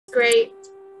Great.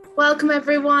 Welcome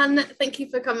everyone. Thank you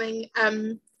for coming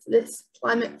to this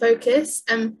climate focus.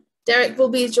 Derek will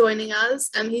be joining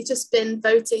us. He's just been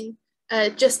voting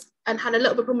and had a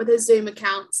little bit of problem with his Zoom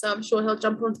account, so I'm sure he'll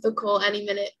jump onto the call any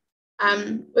minute.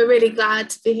 We're really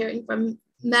glad to be hearing from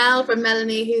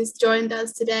Melanie, who's joined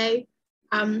us today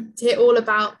to hear all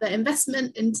about the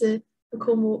investment into the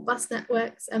Cornwall bus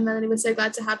networks. And Melanie, we're so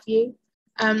glad to have you.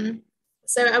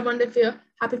 So I wonder if you're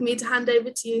happy for me to hand over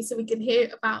to you so we can hear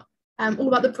about all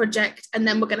about the project, and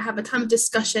then we're going to have a time of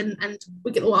discussion and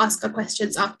we can all ask our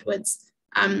questions afterwards.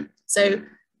 So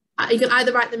you can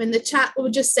either write them in the chat or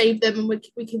just save them and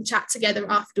we can chat together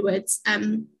afterwards.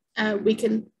 We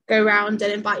can go around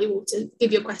and invite you all to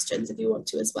give your questions if you want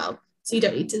to as well. So you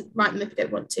don't need to write them if you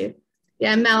don't want to.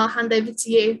 Yeah, Mel, I'll hand over to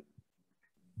you.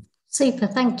 Super,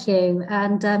 thank you,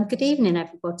 and good evening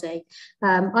everybody.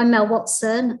 I'm Mel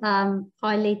Watson.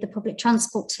 I lead the public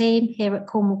transport team here at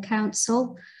Cornwall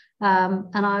Council,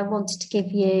 and I wanted to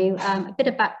give you a bit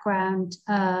of background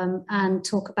and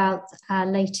talk about our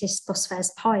latest bus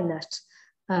fares pilot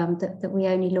that we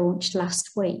only launched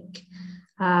last week.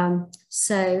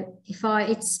 So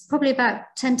it's probably about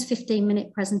 10 to 15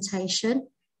 minute presentation.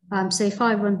 So if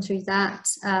I run through that,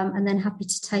 and then happy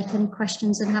to take any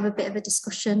questions and have a bit of a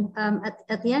discussion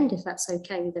at the end, if that's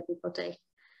okay with everybody.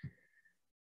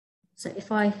 So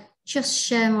if I just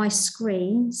share my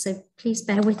screen, so please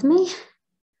bear with me.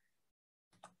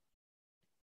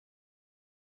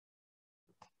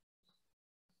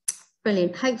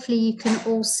 Brilliant. Hopefully you can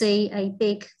all see a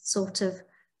big sort of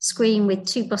screen with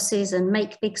two buses and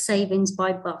make big savings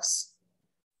by bus.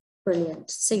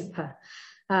 Brilliant, super.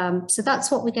 So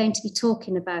that's what we're going to be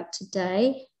talking about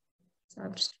today. So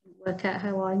I'm just trying to work out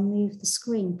how I move the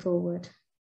screen forward.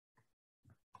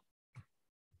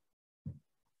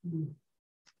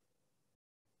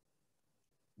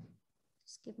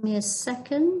 Just give me a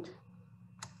second.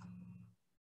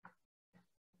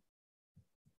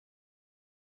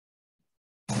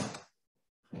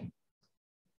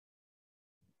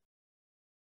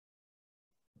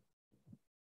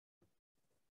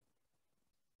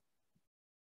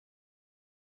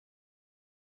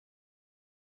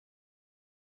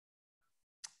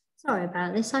 Sorry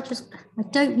about this. I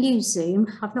don't use Zoom.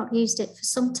 I've not used it for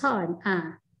some time.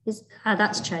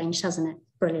 That's changed, hasn't it?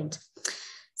 Brilliant.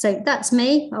 So that's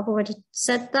me. I've already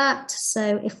said that.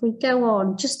 So if we go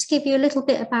on, just to give you a little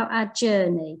bit about our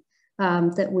journey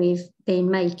that we've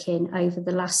been making over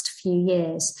the last few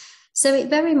years. So it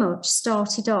very much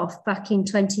started off back in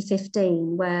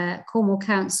 2015, where Cornwall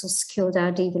Council secured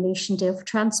our devolution deal for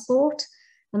transport.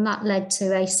 And that led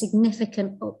to a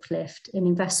significant uplift in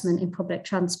investment in public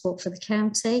transport for the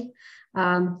county.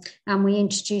 And we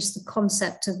introduced the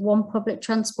concept of one public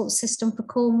transport system for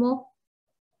Cornwall.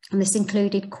 And this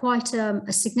included quite a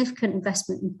significant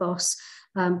investment in bus,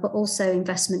 but also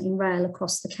investment in rail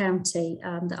across the county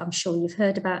that I'm sure you've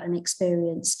heard about and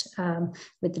experienced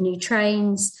with the new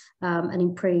trains and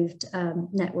improved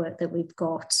network that we've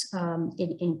got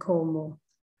in Cornwall.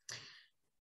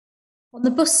 On the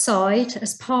bus side,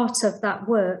 as part of that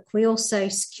work, we also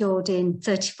secured in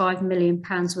 £35 million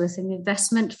worth of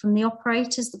investment from the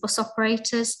operators, the bus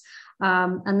operators,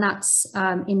 and that's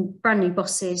in brand new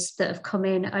buses that have come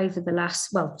in over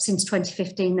the since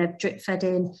 2015, they've drip fed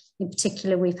in. In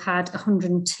particular, we've had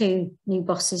 102 new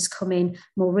buses come in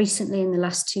more recently in the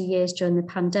last 2 years during the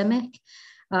pandemic.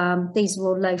 These were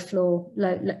all low floor,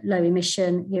 low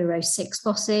emission Euro 6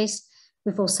 buses.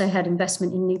 We've also had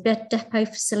investment in new depot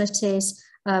facilities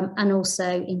and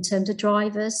also in terms of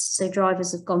drivers. So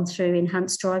drivers have gone through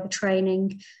enhanced driver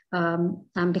training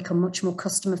and become much more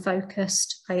customer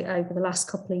focused over the last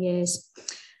couple of years.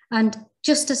 And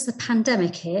just as the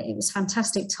pandemic hit, it was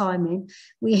fantastic timing,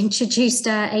 we introduced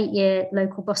our 8-year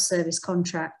local bus service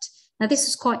contract. Now this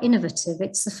was quite innovative.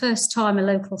 It's the first time a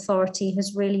local authority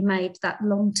has really made that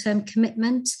long-term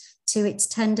commitment to its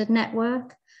tendered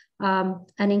network.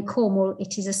 And in Cornwall,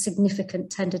 it is a significant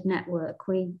tendered network.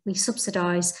 We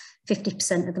subsidise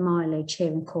 50% of the mileage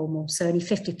here in Cornwall, so only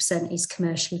 50% is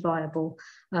commercially viable,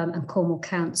 and Cornwall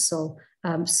Council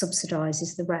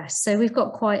subsidises the rest. So we've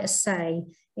got quite a say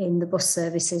in the bus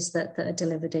services that are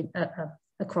delivered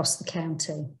across the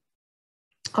county.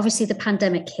 Obviously, the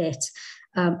pandemic hit,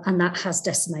 and that has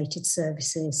decimated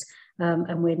services,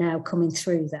 and we're now coming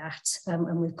through that,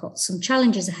 and we've got some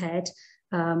challenges ahead.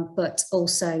 But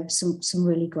also some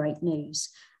really great news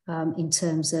in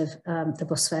terms of the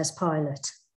bus fares pilot.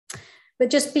 But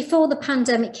just before the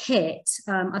pandemic hit,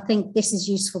 I think this is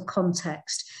useful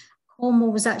context.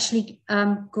 Cornwall was actually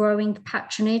growing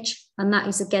patronage, and that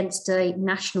is against a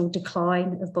national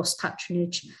decline of bus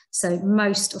patronage. So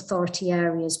most authority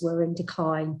areas were in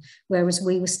decline, whereas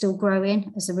we were still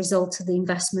growing as a result of the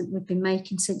investment we've been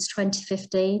making since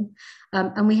 2015.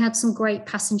 And we had some great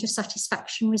passenger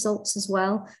satisfaction results as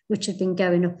well, which have been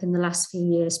going up in the last few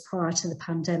years prior to the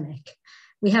pandemic.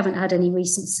 We haven't had any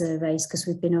recent surveys because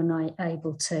we've been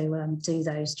unable to do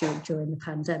those during the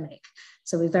pandemic.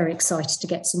 So we're very excited to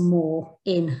get some more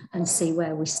in and see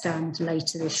where we stand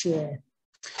later this year.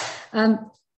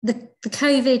 The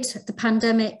COVID, the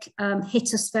pandemic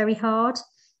hit us very hard.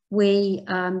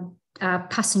 Our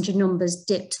passenger numbers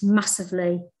dipped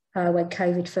massively when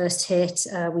COVID first hit.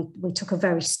 We took a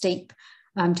very steep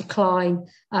decline,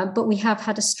 but we have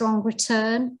had a strong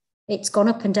return. It's gone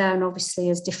up and down, obviously,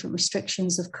 as different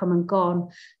restrictions have come and gone.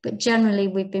 But generally,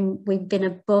 we've been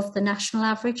above the national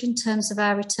average in terms of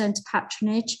our return to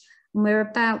patronage. And we're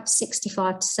about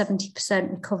 65 to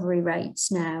 70% recovery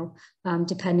rates now,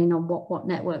 depending on what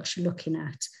networks you're looking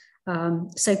at.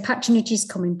 So patronage is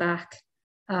coming back.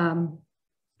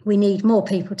 We need more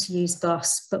people to use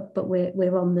bus, but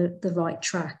we're on the right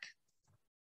track.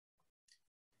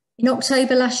 In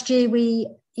October last year, we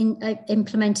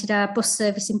implemented our bus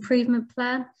service improvement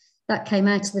plan. That came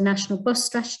out of the national bus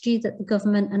strategy that the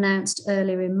government announced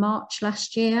earlier in March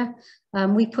last year.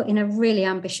 We put in a really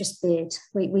ambitious bid.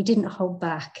 We didn't hold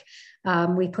back.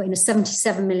 We put in a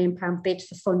 £77 million bid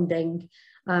for funding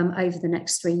over the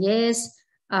next 3 years.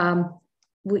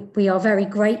 We are very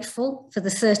grateful for the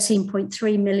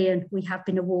 13.3 million we have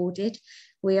been awarded.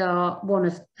 We are one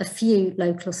of a few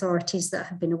local authorities that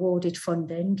have been awarded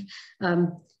funding.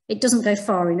 It doesn't go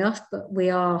far enough, but we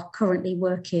are currently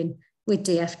working with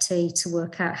DfT to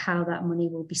work out how that money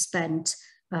will be spent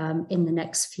in the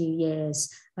next few years.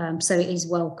 So it is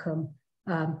welcome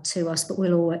to us, but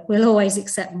we'll always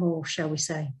accept more, shall we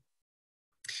say.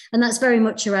 And that's very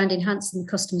much around enhancing the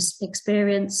customer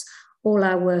experience. All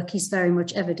our work is very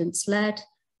much evidence-led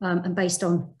and based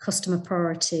on customer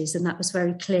priorities, and that was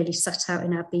very clearly set out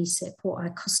in our BSIP, what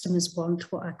our customers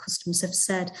want, what our customers have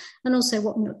said, and also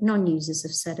what non-users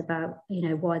have said about,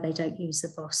 why they don't use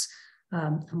the bus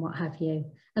and what have you.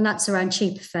 And that's around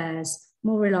cheaper fares,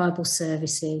 more reliable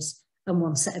services, and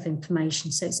one set of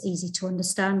information, so it's easy to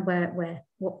understand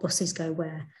what buses go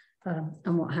where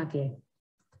and what have you.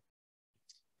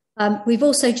 We've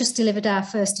also just delivered our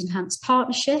first enhanced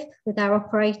partnership with our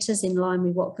operators in line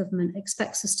with what government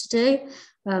expects us to do.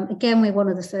 Again, we're one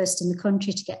of the first in the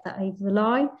country to get that over the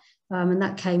line, and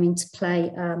that came into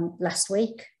play last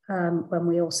week when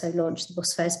we also launched the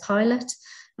bus fares pilot.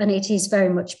 And it is very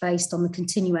much based on the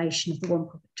continuation of the One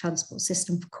Public Transport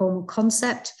System for Cornwall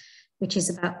concept, which is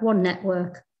about one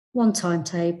network, one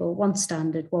timetable, one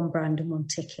standard, one brand and one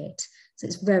ticket. So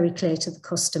it's very clear to the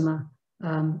customer,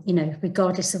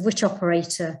 regardless of which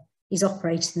operator is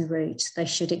operating the route, they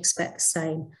should expect the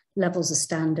same levels of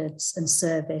standards and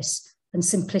service and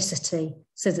simplicity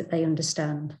so that they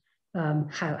understand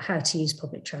how to use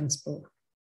public transport.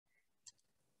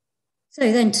 So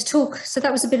then so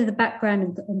that was a bit of the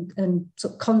background and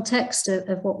sort of context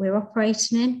of what we're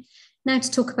operating in. Now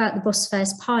to talk about the bus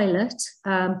fares pilot,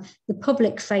 the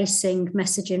public facing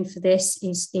messaging for this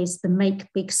is the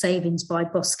Make Big Savings by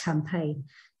Bus campaign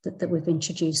that we've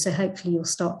introduced. So hopefully you'll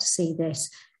start to see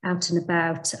this out and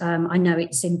about. I know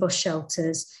it's in bus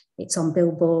shelters, it's on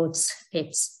billboards,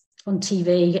 it's on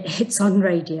TV, it's on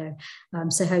radio.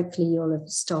 So hopefully you'll have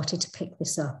started to pick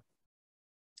this up.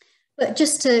 But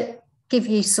just to give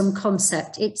you some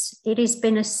concept, it has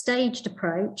been a staged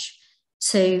approach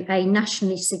to a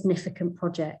nationally significant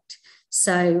project.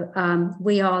 So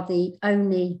we are the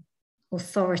only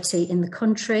authority in the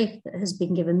country that has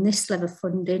been given this level of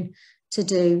funding to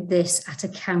do this at a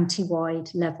county-wide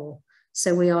level.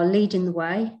 So we are leading the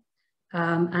way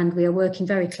and we are working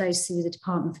very closely with the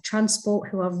Department for Transport,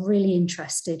 who are really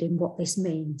interested in what this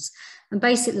means. And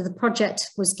basically the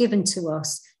project was given to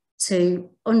us to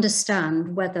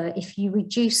understand whether if you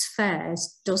reduce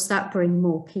fares, does that bring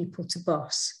more people to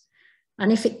bus?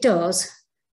 And if it does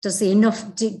do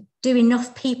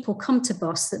enough people come to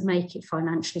bus that make it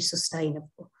financially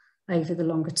sustainable over the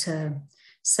longer term?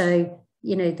 So,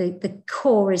 the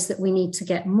core is that we need to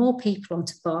get more people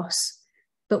onto bus,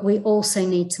 but we also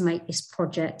need to make this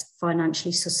project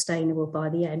financially sustainable by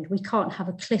the end. We can't have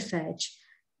a cliff edge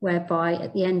whereby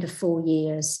at the end of 4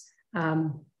 years,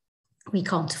 we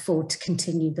can't afford to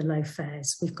continue the low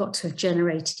fares. We've got to have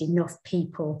generated enough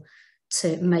people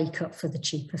to make up for the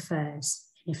cheaper fares,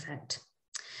 in effect.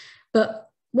 But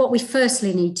what we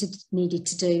firstly needed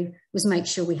to do was make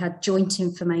sure we had joint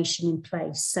information in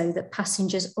place so that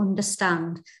passengers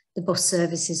understand the bus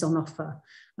services on offer.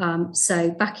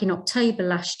 So back in October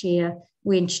last year,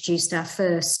 we introduced our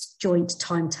first joint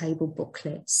timetable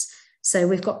booklets. So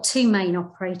we've got two main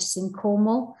operators in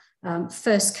Cornwall,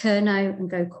 First Kerno and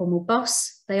Go Cornwall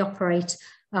Bus. They operate,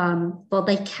 well,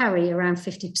 they carry around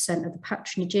 50% of the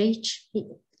patronage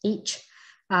each.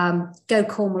 Go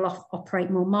Cornwall operate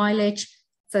more mileage,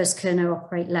 First Kerno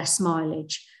operate less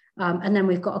mileage. And then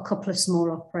we've got a couple of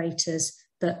small operators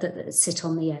that sit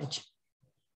on the edge.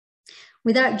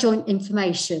 Without joint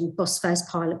information, bus fares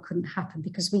pilot couldn't happen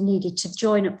because we needed to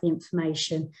join up the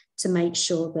information to make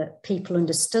sure that people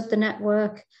understood the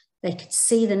network, they could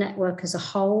see the network as a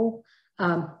whole,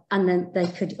 and then they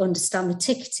could understand the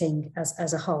ticketing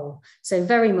as a whole. So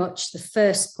very much the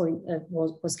first point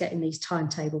was getting these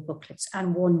timetable booklets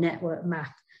and one network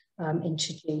map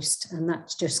introduced, and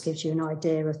that just gives you an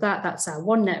idea of that. That's our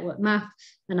one network map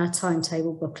and our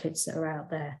timetable booklets that are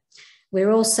out there. We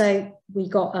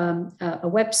got a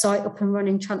website up and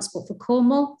running, Transport for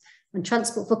Cornwall, and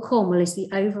Transport for Cornwall is the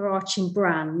overarching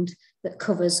brand that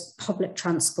covers public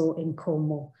transport in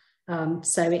Cornwall.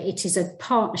 So it is a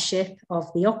partnership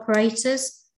of the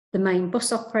operators, the main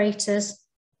bus operators,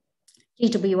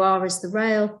 GWR is the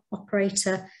rail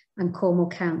operator, and Cornwall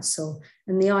Council.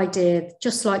 And the idea,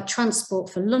 just like Transport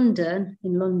for London,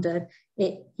 in London,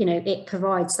 it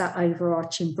provides that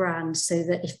overarching brand so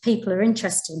that if people are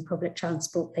interested in public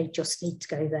transport, they just need to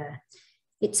go there.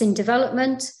 It's in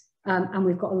development, and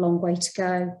we've got a long way to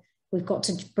go. We've got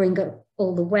to bring up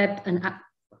all the web and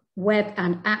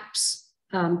apps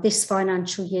this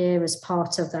financial year. As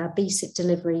part of our BSIP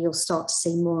delivery, you'll start to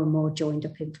see more and more joined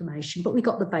up information, but we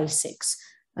got the basics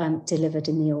delivered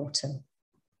in the autumn.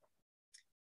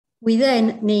 We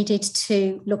then needed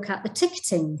to look at the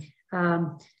ticketing.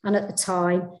 And at the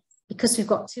time, because we've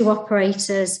got two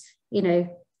operators, you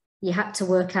had to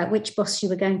work out which bus you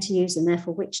were going to use and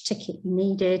therefore which ticket you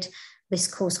needed. This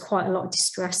caused quite a lot of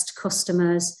distress to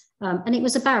customers. And it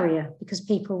was a barrier because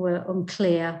people were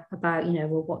unclear about,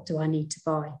 well, what do I need to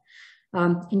buy?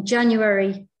 In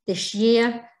January this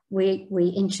year,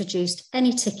 we introduced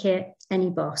any ticket, any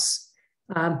bus,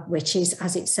 which is,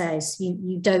 as it says,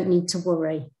 you don't need to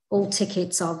worry. All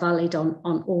tickets are valid on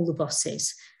all the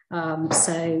buses.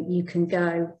 So you can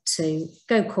go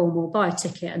Cornwall, buy a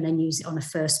ticket and then use it on a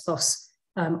first bus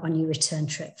on your return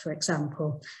trip, for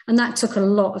example. And that took a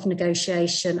lot of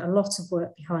negotiation, a lot of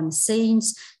work behind the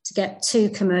scenes to get two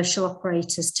commercial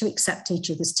operators to accept each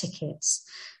other's tickets.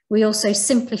 We also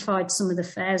simplified some of the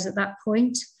fares at that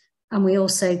point, and we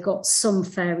also got some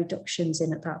fare reductions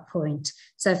in at that point.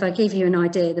 So if I give you an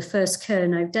idea, the First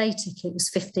Kerno day ticket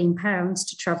was £15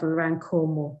 to travel around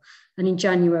Cornwall. And in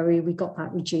January, we got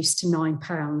that reduced to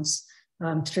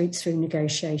 £9 through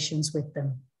negotiations with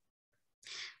them.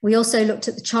 We also looked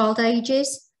at the child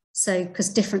ages. So because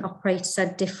different operators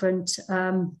had different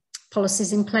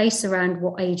policies in place around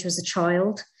what age was a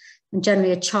child. And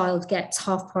generally a child gets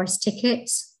half price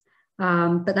tickets.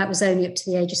 But that was only up to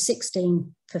the age of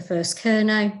 16 for First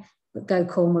Kerno, but Go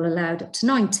Cornwall allowed up to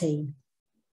 19.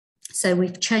 So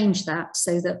we've changed that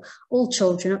so that all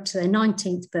children up to their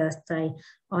 19th birthday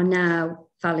are now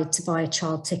valid to buy a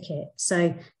child ticket.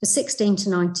 So for 16 to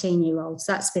 19-year-olds,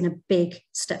 that's been a big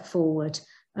step forward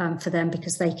for them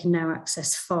because they can now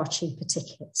access far cheaper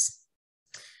tickets.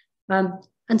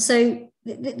 And so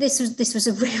this was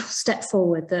a real step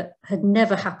forward that had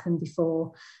never happened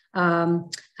before.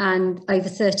 And over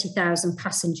 30,000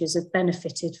 passengers have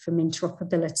benefited from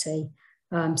interoperability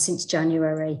since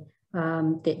January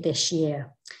this year.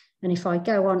 And if I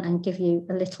go on and give you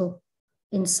a little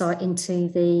insight into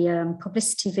the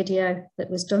publicity video that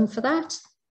was done for that.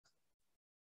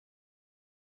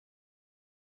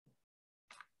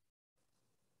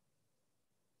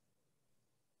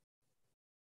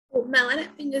 Oh, Mel, I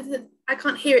don't think I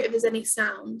can't hear it if there's any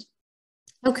sound.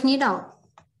 Oh, can you not?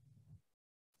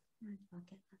 I'll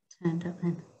get that turned up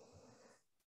then.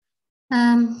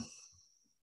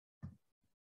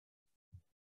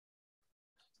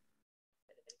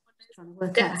 Trying to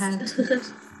work out how to.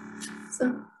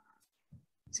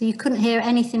 So you couldn't hear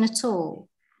anything at all?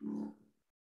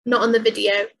 Not on the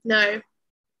video, no.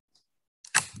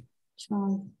 If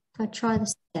I try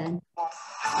this again.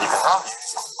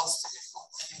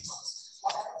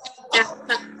 Yeah,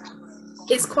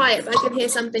 it's quiet, but I can hear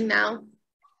something now.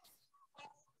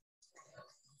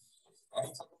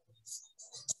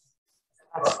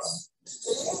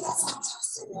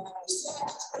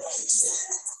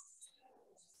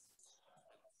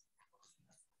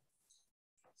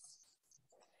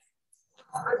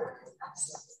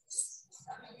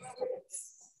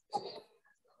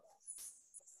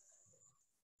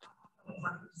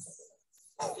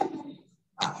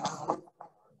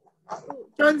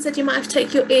 someone said you might have to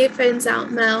take your earphones out,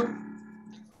 Mel.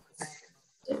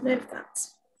 Don't know if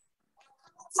that's...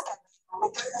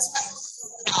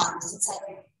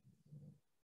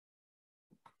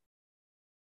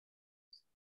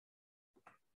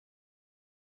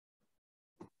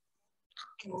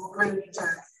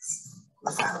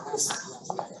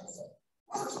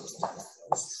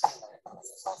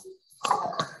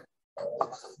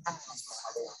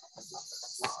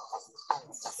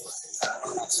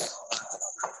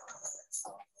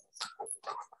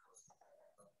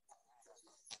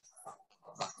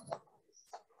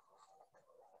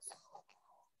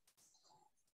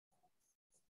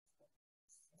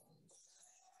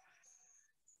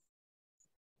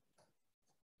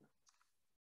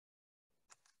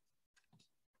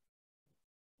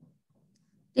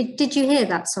 Did you hear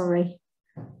that? Sorry.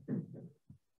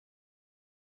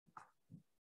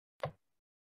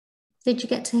 Did you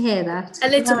get to hear that? A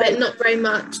little bit, not very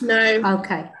much, no.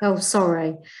 Okay. Oh,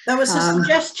 sorry. There was a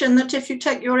suggestion that if you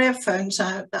take your earphones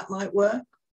out, that might work.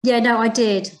 Yeah, no, I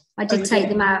did. I did take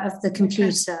them out of the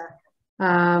computer.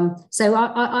 Okay. So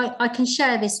I can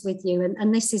share this with you,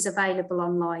 and this is available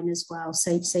online as well,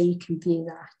 so you can view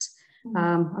that.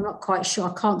 I'm not quite sure.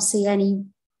 I can't see any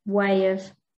way of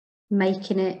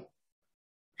making it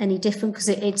any different because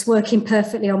it's working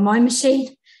perfectly on my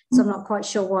machine. So I'm not quite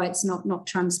sure why it's not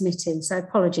transmitting. So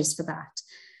apologies for that.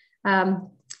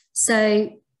 So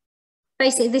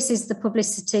basically, this is the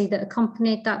publicity that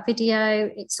accompanied that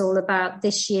video. It's all about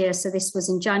this year. So this was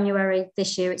in January.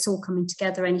 This year, it's all coming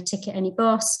together, Any Ticket, Any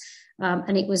Bus.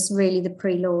 And it was really the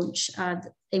pre-launch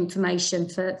information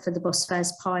for the bus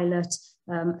fares pilot,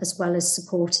 as well as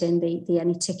supporting the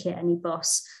Any Ticket, Any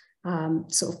Bus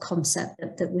sort of concept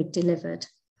that we delivered.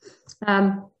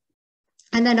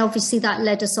 And then obviously that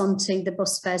led us on to the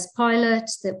bus fares pilot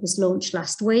that was launched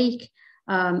last week.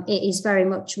 It is very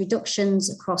much reductions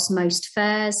across most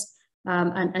fares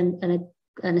and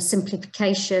a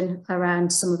simplification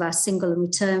around some of our single and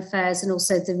return fares, and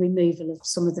also the removal of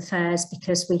some of the fares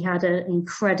because we had an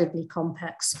incredibly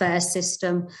complex fare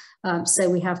system. So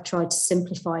we have tried to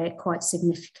simplify it quite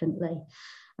significantly.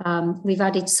 We've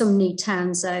added some new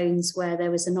town zones where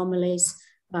there was anomalies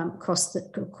across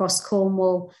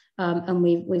Cornwall, and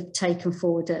we've taken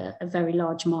forward a very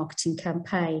large marketing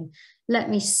campaign. Let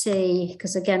me see,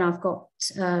 because again, I've got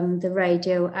the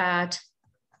radio ad.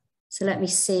 So let me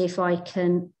see if I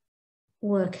can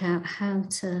work out how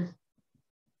to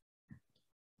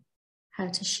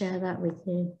share that with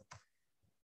you.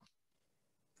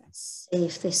 Let's see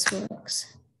if this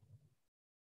works.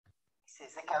 This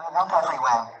is going up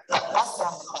everywhere.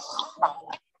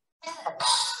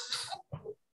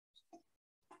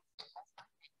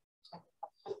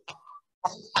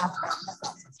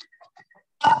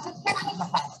 I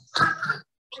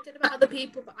don't know about other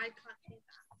people, but I can't hear that.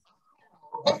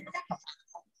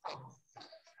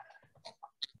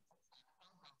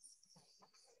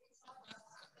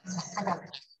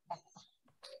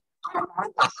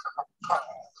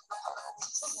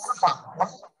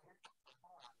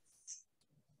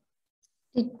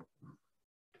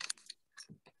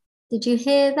 Did you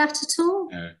hear that at all?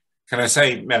 No. Can I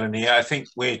say, Melanie, I think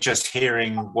we're just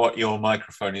hearing what your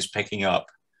microphone is picking up.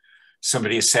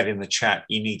 Somebody has said in the chat,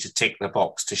 you need to tick the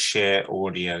box to share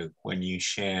audio when you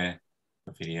share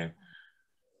a video.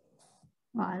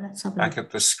 Right, let's have a back look.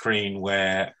 at the screen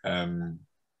where sound.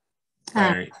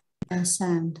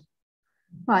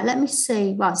 Right, let me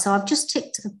see. Right, so I've just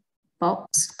ticked a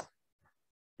box.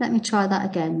 Let me try that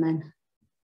again then.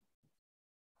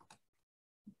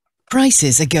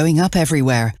 Prices are going up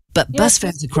everywhere, but bus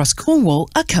fares across Cornwall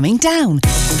are coming down.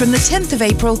 From the 10th of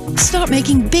April, start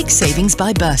making big savings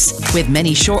by bus, with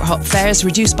many short hop fares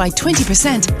reduced by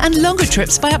 20% and longer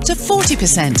trips by up to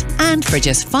 40%. And for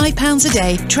just £5 a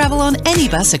day, travel on any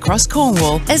bus across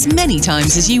Cornwall as many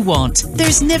times as you want.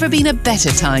 There's never been a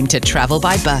better time to travel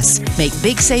by bus. Make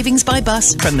big savings by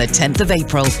bus from the 10th of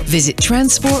April. Visit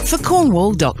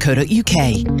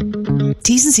transportforcornwall.co.uk.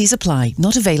 T's and C's apply.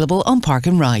 Not available on Park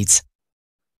and Rides.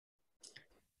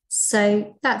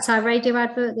 So that's our radio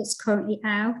advert that's currently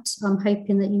out. I'm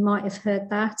hoping that you might have heard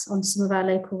that on some of our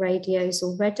local radios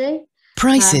already.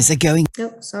 Prices are going...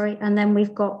 Oh, sorry. And then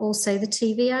we've got also the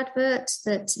TV advert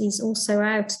that is also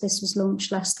out. This was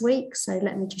launched last week. So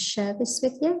let me just share this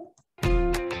with you.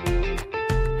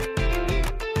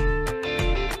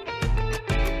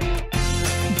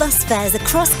 Bus fares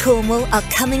across Cornwall are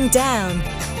coming down.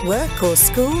 Work or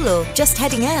school or just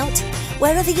heading out,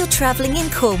 wherever you're travelling in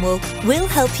Cornwall, we'll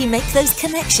help you make those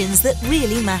connections that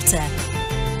really matter.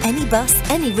 Any bus,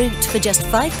 any route for just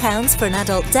 £5 for an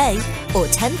adult day or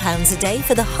 £10 a day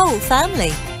for the whole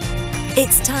family.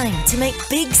 It's time to make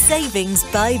big savings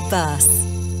by bus.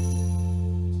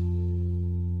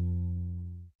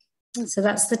 So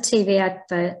that's the TV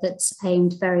advert that's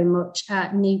aimed very much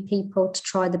at new people to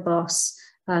try the bus,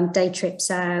 day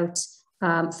trips out,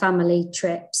 family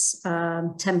trips,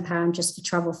 £10 just for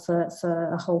travel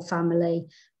for a whole family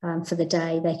for the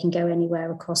day. They can go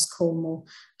anywhere across Cornwall.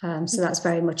 So that's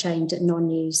very much aimed at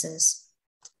non-users.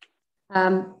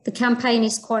 The campaign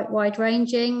is quite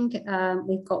wide-ranging.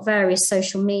 We've got various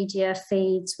social media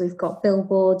feeds, we've got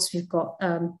billboards, we've got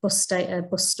bus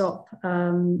stop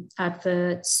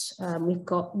adverts, we've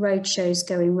got road shows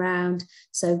going round.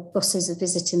 So buses are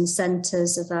visiting the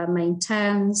centres of our main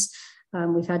towns.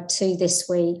 We've had 2 this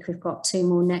week, we've got 2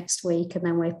 more next week, and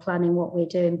then we're planning what we're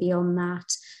doing beyond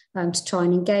that to try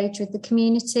and engage with the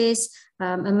communities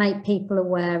and make people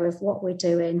aware of what we're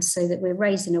doing so that we're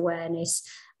raising awareness.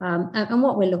 And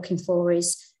what we're looking for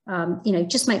is,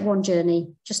 just make one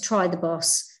journey, just try the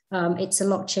bus. It's a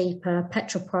lot cheaper,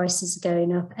 petrol prices are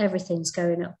going up, everything's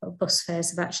going up, but bus fares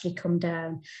have actually come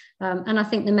down. And I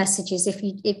think the message is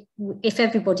if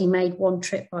everybody made one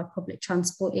trip by public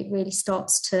transport, it really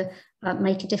starts to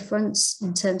make a difference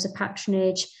in terms of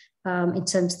patronage, in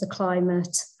terms of the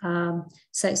climate.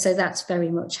 So that's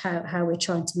very much how we're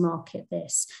trying to market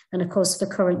this. And of course, for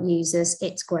current users,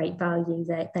 it's great value.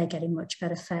 They're getting much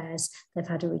better fares. They've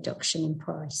had a reduction in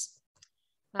price.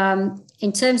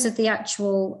 In terms of the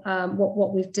actual,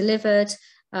 what we've delivered,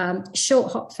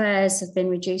 short hop fares have been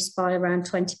reduced by around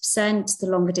 20%, the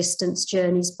longer distance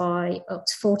journeys by up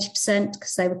to 40%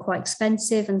 because they were quite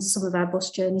expensive, and some of our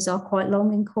bus journeys are quite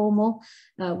long in Cornwall.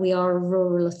 We are a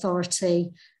rural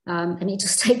authority, and it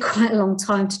does take quite a long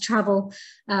time to travel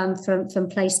from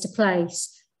place to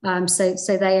place.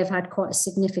 So they have had quite a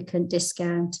significant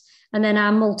discount. And then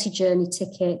our multi-journey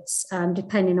tickets,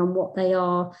 depending on what they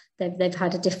are, they've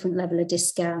had a different level of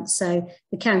discount. So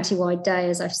the county-wide day,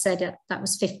 as I've said, that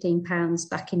was £15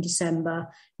 back in December,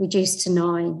 reduced to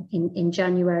 £9 in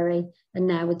January. And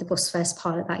now with the bus fares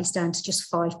pilot, that is down to just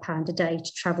 £5 a day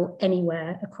to travel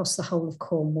anywhere across the whole of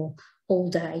Cornwall all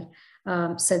day.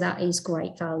 So that is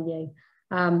great value.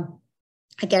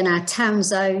 Again, our town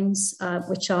zones,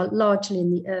 which are largely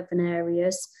in the urban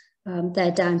areas,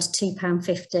 they're down to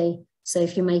 £2.50. So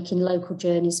if you're making local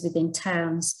journeys within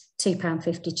towns,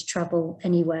 £2.50 to travel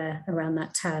anywhere around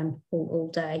that town all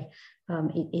day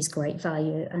is great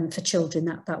value. And for children,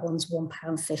 that one's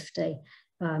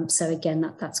 £1.50. So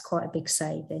again, that's quite a big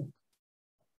saving.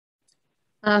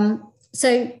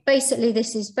 So basically,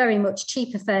 this is very much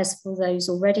cheaper fares for those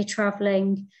already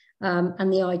travelling.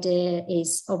 And the idea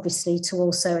is obviously to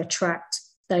also attract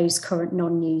those current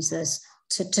non-users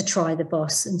to try the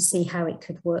bus and see how it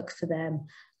could work for them.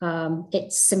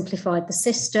 It's simplified the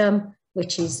system,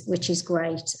 which is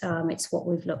great. It's what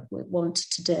we've wanted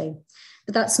to do.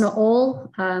 But that's not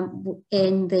all.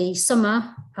 In the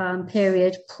summer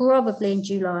period, probably in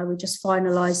July, we're just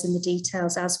finalising the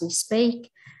details as we speak.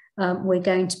 We're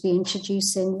going to be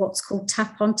introducing what's called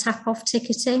tap-on, tap-off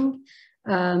ticketing.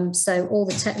 So all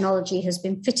the technology has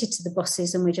been fitted to the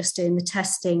buses and we're just doing the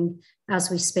testing as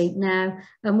we speak now.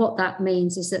 And what that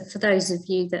means is that for those of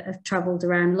you that have travelled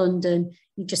around London,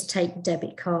 you just take a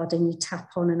debit card and you tap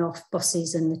on and off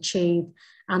buses and the tube,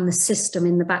 and the system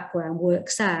in the background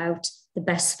works out the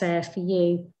best fare for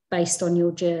you based on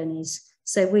your journeys.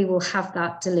 So we will have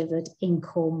that delivered in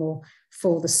Cornwall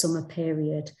for the summer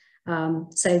period.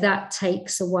 So that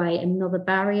takes away another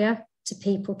barrier to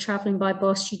people travelling by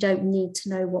bus. You don't need to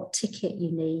know what ticket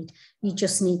you need. You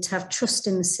just need to have trust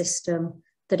in the system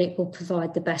that it will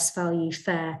provide the best value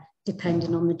fare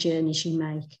depending on the journeys you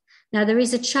make. Now, there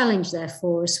is a challenge there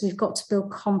for us. We've got to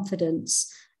build confidence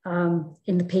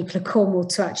in the people of Cornwall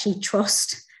to actually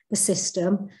trust the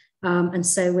system. And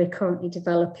so we're currently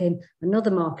developing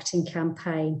another marketing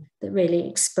campaign that really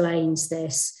explains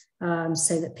this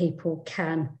so that people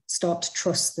can start to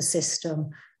trust the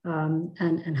system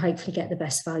and hopefully get the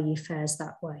best value fares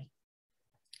that way.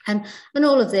 And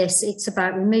all of this, it's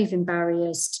about removing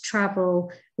barriers to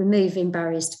travel, removing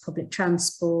barriers to public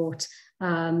transport,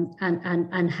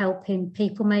 and helping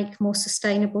people make more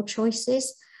sustainable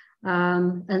choices.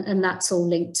 And that's all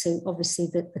linked to, obviously,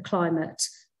 the climate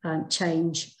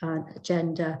change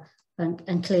agenda.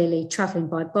 And clearly, travelling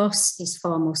by bus is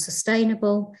far more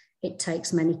sustainable. It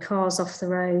takes many cars off the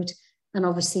road. And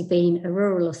obviously, being a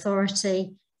rural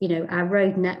authority, our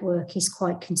road network is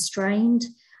quite constrained.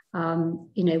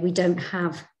 We don't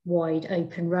have wide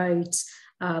open roads.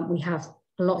 We have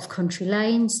a lot of country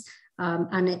lanes,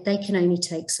 and they can only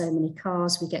take so many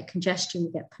cars. We get congestion,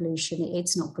 we get pollution.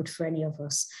 It's not good for any of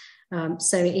us.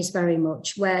 So it is very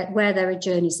much where there are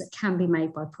journeys that can be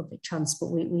made by public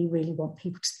transport, we really want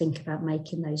people to think about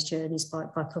making those journeys by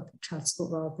public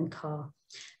transport rather than car.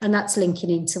 And that's linking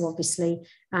into obviously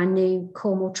our new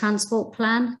Cornwall Transport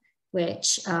Plan,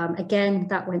 which again,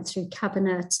 that went through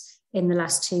Cabinet in the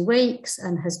last 2 weeks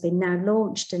and has been now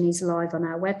launched and is live on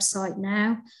our website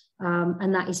now.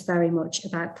 And that is very much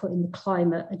about putting the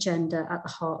climate agenda at the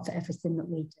heart of everything that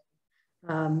we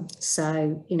do.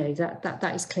 So, you know,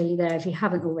 that is clearly there. If you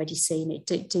haven't already seen it,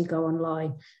 do go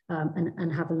online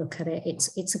and have a look at it.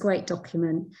 It's a great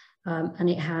document and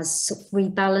it has sort of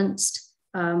rebalanced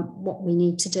what we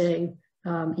need to do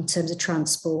in terms of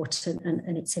transport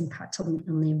and its impact on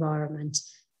the environment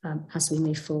as we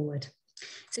move forward.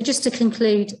 So just to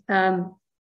conclude, you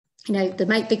know, the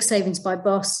Make Big Savings by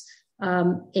Bus,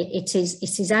 it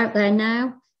is out there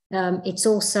now. It's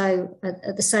also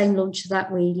at the same launch of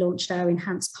that, we launched our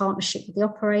enhanced partnership with the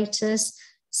operators.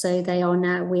 So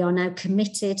we are now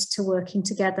committed to working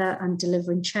together and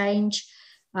delivering change.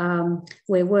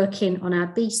 We're working on our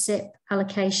BSIP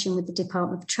allocation with the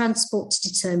Department for Transport to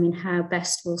determine how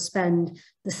best we'll spend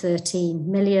the 13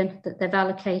 million that they've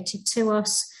allocated to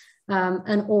us.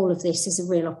 And all of this is a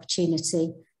real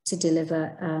opportunity to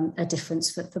deliver a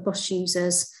difference for bus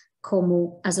users.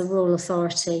 Cornwall, as a rural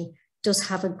authority, does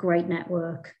have a great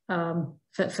network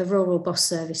for rural bus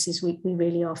services. We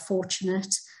really are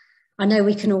fortunate. I know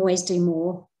we can always do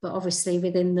more, but obviously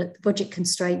within the budget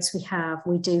constraints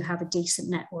we do have a decent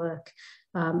network,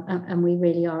 and we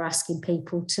really are asking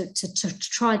people to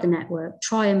try the network,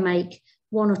 try and make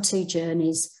 1 or 2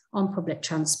 journeys on public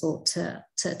transport to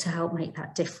help make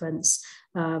that difference.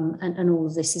 And all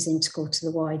of this is integral to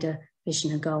the wider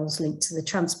vision and goals linked to the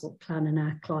transport plan and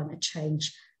our climate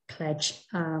change pledge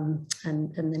and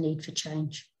the need for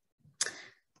change.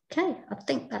 Okay, I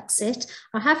think that's it.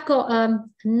 I have got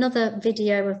another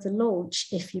video of the launch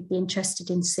if you'd be interested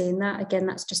in seeing that. Again,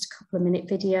 that's just a couple of minute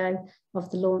video of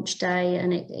the launch day,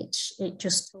 and it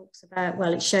just talks about,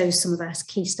 well, it shows some of our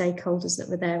key stakeholders that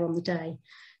were there on the day.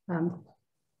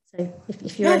 So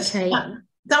if you're okay.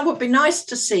 That would be nice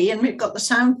to see, and we've got the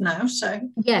sound now, so.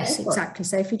 Yes, exactly.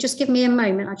 So if you just give me a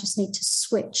moment, I just need to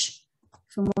switch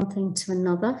from one thing to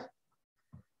another.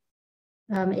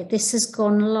 This has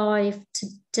gone live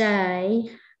today.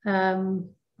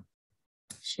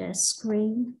 Share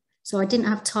screen. So I didn't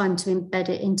have time to embed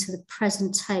it into the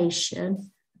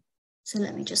presentation. So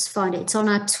let me just find it. It's on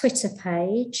our Twitter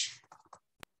page.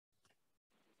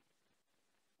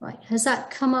 Right, has that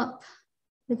come up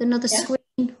with another screen?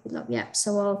 Yeah,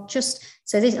 so I'll just,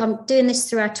 I'm doing this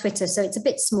through our Twitter, so it's a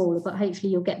bit smaller, but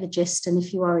hopefully you'll get the gist. And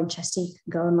if you are interested, you can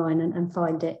go online and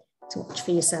find it to watch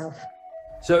for yourself.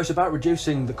 So it's about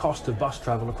reducing the cost of bus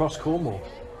travel across Cornwall.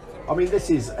 I mean,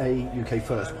 this is a UK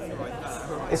first.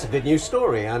 It's a good news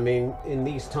story. I mean, in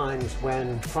these times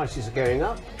when prices are going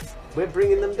up, we're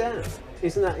bringing them down.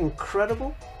 Isn't that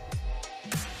incredible?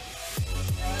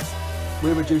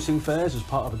 We're reducing fares as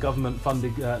part of a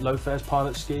government-funded low fares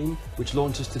pilot scheme, which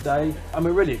launches today, and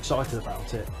we're really excited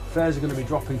about it. Fares are going to be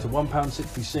dropping to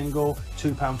 £1.60 single,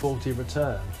 £2.40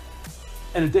 return.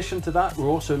 In addition to that, we're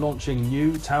also launching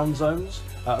new town zones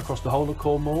across the whole of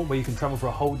Cornwall, where you can travel for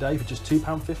a whole day for just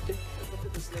 £2.50.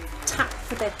 Tap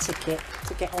for their ticket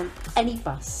to get on any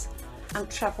bus and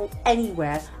travel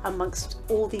anywhere amongst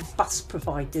all the bus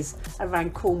providers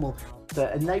around Cornwall.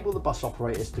 That enable the bus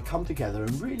operators to come together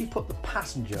and really put the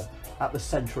passenger at the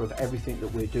centre of everything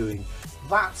that we're doing.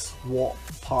 That's what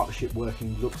partnership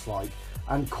working looks like,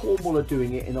 and Cornwall are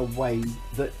doing it in a way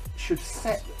that should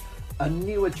set a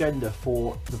new agenda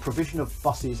for the provision of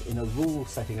buses in a rural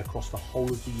setting across the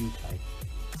whole of the UK.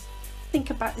 Think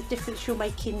about the difference you're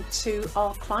making to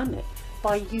our climate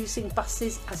by using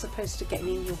buses as opposed to getting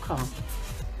in your car.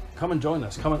 Come and join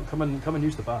us. Come and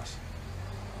use the bus.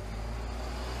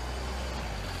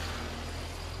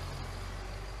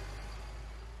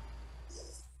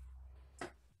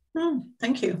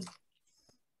 Thank you.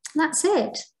 That's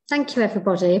it. Thank you,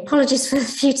 everybody. Apologies for a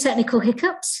few technical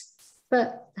hiccups,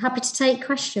 but happy to take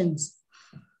questions.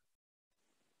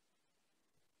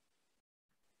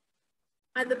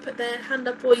 Either put their hand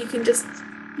up or you can just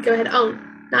go ahead. Oh,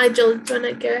 Nigel, do you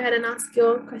want to go ahead and ask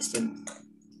your question?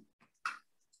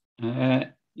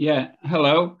 Yeah,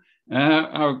 hello.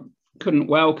 I couldn't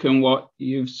welcome what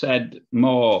you've said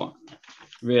more.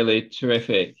 Really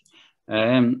terrific.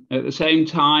 At the same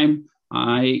time,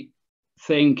 I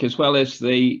think as well as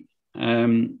the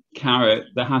carrot,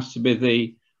 there has to be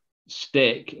the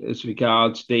stick as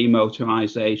regards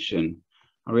demotorisation.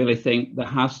 I really think there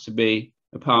has to be,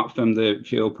 apart from the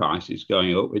fuel prices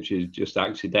going up, which is just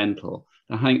accidental,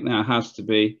 I think there has to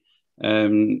be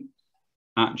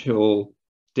actual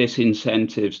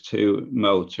disincentives to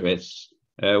motorists.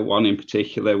 One in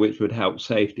particular, which would help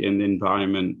safety and the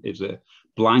environment, is a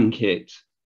blanket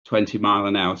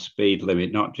 20-mile-an-hour speed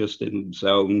limit, not just in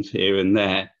zones here and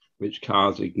there, which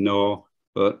cars ignore,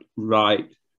 but right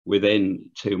within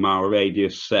 2-mile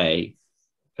radius, say,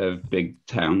 of big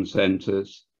town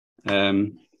centres.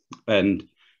 Otherwise,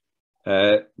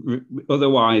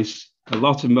 a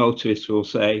lot of motorists will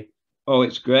say, oh,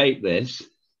 it's great this,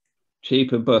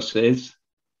 cheaper buses,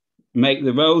 make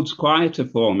the roads quieter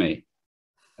for me.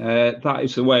 That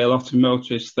is the way a lot of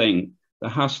motorists think. There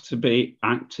has to be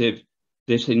active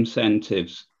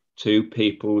disincentives to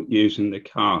people using the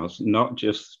cars, not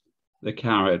just the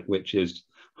carrot, which is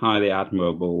highly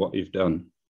admirable what you've done.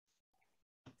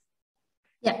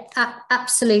 Yeah,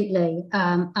 absolutely.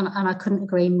 And I couldn't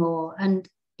agree more. And,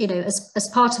 you know,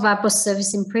 as part of our bus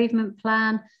service improvement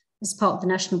plan, as part of the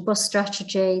national bus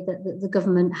strategy that the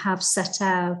government have set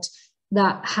out,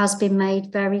 that has been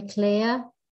made very clear.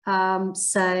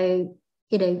 So,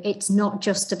 you know, it's not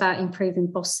just about improving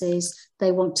buses.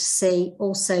 They want to see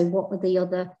also what are the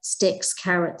other sticks,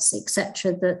 carrots,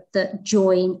 etc., that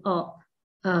join up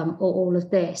all of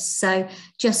this. So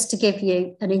just to give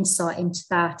you an insight into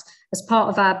that, as part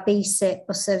of our BSIP,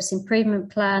 bus service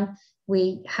improvement plan,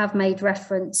 we have made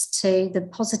reference to the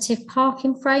positive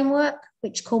parking framework,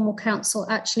 which Cornwall Council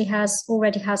actually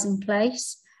already has in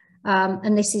place.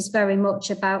 And this is very much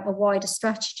about a wider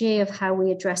strategy of how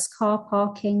we address car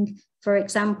parking, for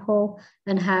example,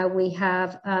 and how we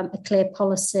have a clear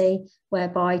policy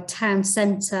whereby town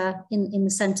centre, in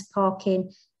the centre parking,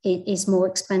 it is more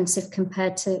expensive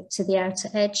compared to the outer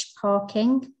edge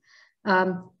parking.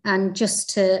 And just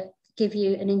to give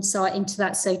you an insight into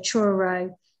that, so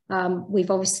Truro, we've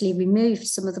obviously removed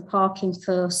some of the parking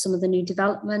for some of the new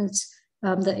development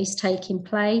that is taking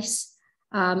place.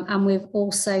 And we've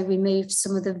also removed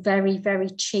some of the very,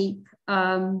 very cheap,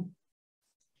 I'm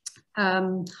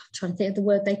trying to think of the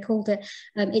word they called it.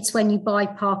 It's when you buy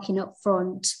parking up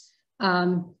front.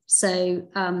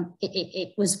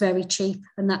 It was very cheap,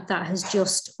 and that has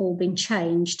just all been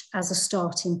changed as a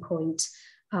starting point.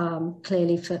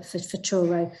 Clearly for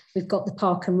Truro, we've got the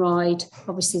park and ride,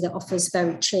 obviously, that offers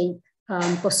very cheap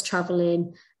bus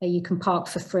travelling. You can park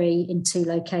for free in 2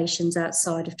 locations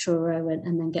outside of Truro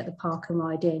and then get the park and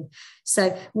ride in.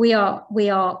 So we are,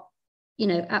 you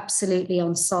know, absolutely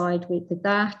on side with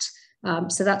that.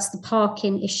 So that's the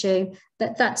parking issue.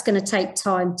 That's going to take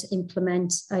time to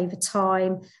implement over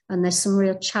time. And there's some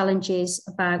real challenges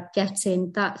about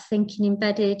getting that thinking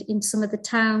embedded in some of the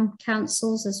town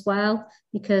councils as well,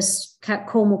 because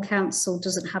Cornwall Council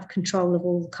doesn't have control of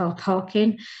all the car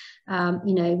parking.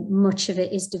 You know, much of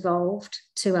it is devolved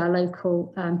to our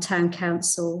local town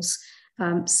councils.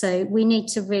 So we need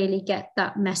to really get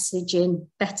that messaging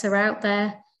better out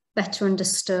there, better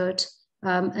understood.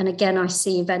 And again, I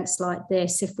see events like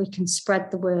this, if we can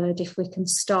spread the word, if we can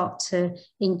start to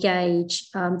engage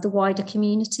the wider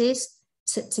communities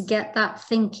to get that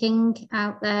thinking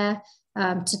out there,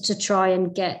 to try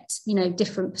and get, you know,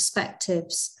 different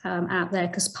perspectives out there,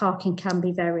 because parking can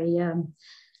be very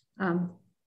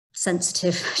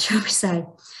sensitive, shall we say.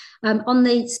 On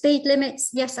the speed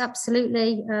limits, yes,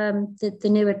 absolutely. The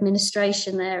new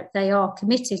administration there, they are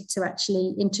committed to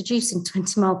actually introducing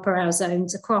 20-mile-per-hour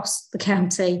zones across the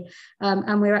county,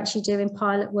 and we're actually doing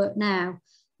pilot work now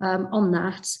on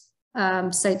that.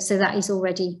 So that is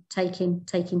already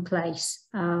taking place,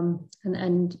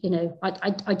 and you know,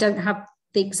 I don't have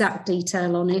the exact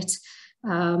detail on it.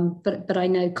 But I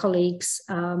know colleagues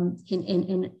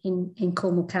in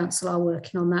Cornwall Council are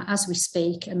working on that as we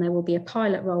speak, and there will be a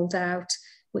pilot rolled out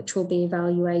which will be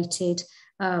evaluated,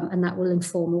 and that will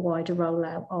inform a wider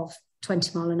rollout of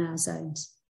 20-mile-an-hour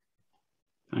zones.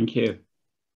 Thank you.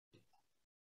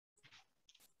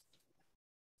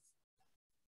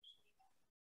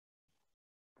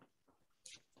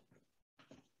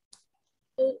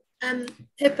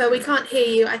 Pippa, we can't hear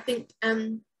you. I think.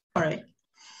 Sorry.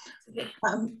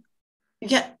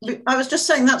 Yeah, I was just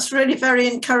saying that's really very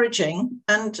encouraging.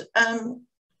 And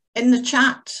in the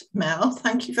chat, Mel,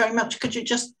 thank you very much. Could you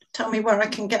just tell me where I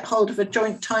can get hold of a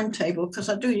joint timetable? Because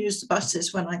I do use the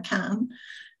buses when I can.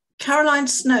 Caroline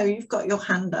Snow, you've got your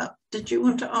hand up. Did you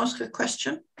want to ask a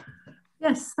question?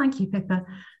 Yes, thank you, Pippa.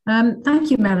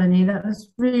 Thank you, Melanie. That was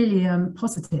really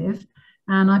positive.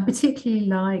 And I particularly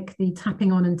like the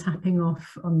tapping on and tapping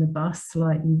off on the bus,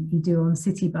 like you do on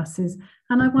city buses.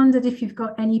 And I wondered if you've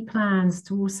got any plans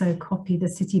to also copy the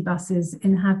city buses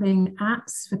in having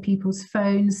apps for people's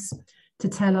phones to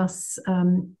tell us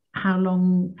how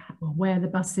long, where the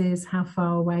bus is, how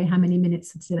far away, how many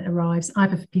minutes until it arrives,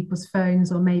 either for people's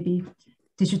phones or maybe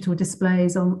digital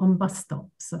displays on bus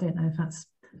stops. I don't know if that's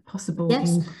possible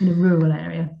Yes. in a rural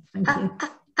area. Thank you.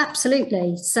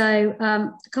 Absolutely. So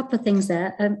a couple of things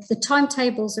there. The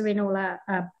timetables are in all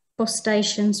our bus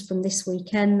stations from this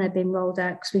weekend. They've been rolled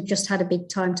out because we've just had a big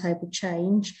timetable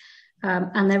change.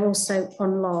 And they're also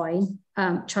online.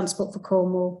 Transport for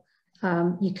Cornwall,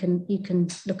 you can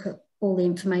look at all the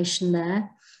information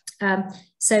there.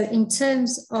 So in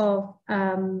terms of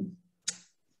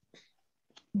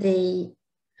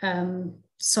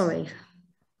sorry,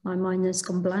 my mind has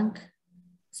gone blank.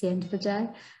 It's the end of the day.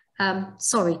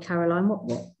 Sorry, Caroline,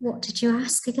 what did you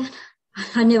ask again?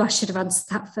 I knew I should have answered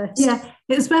that first. Yeah,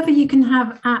 it's whether you can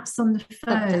have apps on the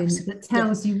phone that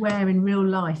tells you where in real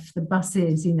life the bus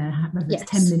is, you know, whether it's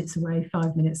 10 minutes away,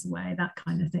 5 minutes away, that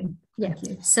kind of thing. Yeah,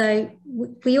 so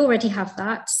we already have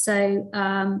that. So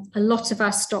a lot of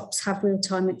our stops have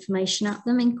real-time information at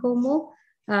them in Cornwall.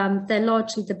 They're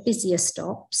largely the busier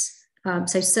stops.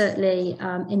 So certainly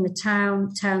in the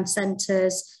town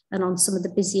centres and on some of the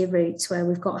busier routes where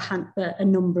we've got a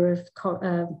number of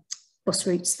bus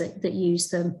routes that use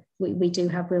them, we do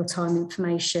have real-time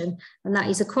information, and that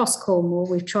is across Cornwall.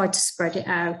 We've tried to spread it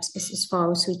out as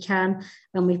far as we can,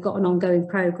 and we've got an ongoing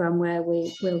programme where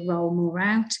we'll roll more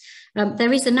out.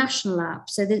 There is a national app,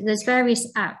 so there's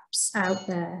various apps out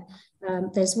there.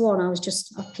 There's one I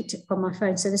picked it up on my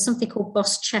phone. So there's something called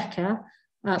Bus Checker,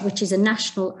 which is a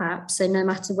national app. So no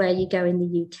matter where you go in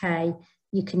the UK,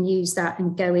 you can use that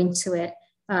and go into it,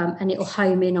 and it'll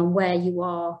home in on where you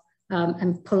are.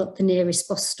 And pull up the nearest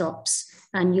bus stops,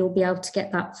 and you'll be able to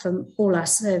get that from all our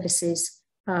services.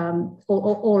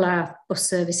 All our bus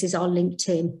services are linked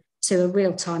in to a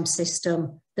real-time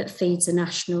system that feeds a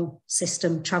national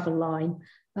system travel line,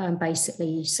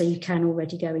 basically, so you can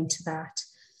already go into that.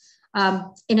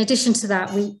 In addition to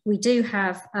that, we do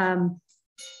have our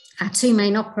two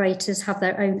main operators have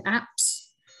their own apps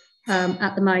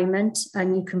at the moment,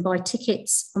 and you can buy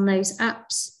tickets on those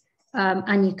apps.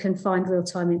 And you can find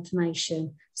real-time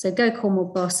information. So Go Cornwall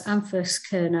Bus and First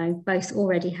Kerno both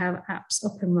already have apps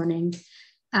up and running.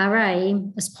 Our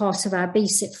aim, as part of our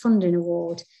BSIP funding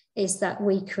award, is that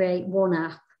we create one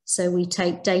app. So we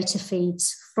take data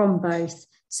feeds from both.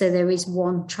 So there is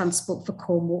one Transport for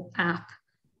Cornwall app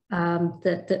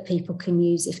that people can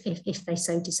use if they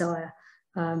so desire.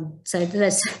 So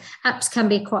apps can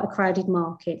be quite a crowded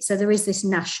market. So there is this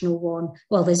national one.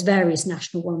 Well, there's various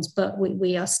national ones, but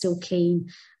we are still keen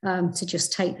to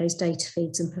just take those data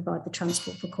feeds and provide the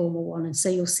Transport for Cornwall one. And so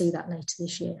you'll see that later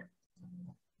this year.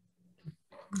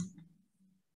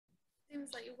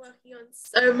 Seems like you're working on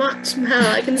so much,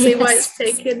 Mel. I can see why it's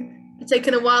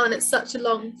taken a while, and it's such a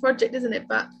long project, isn't it?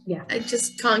 But yeah, I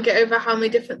just can't get over how many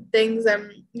different things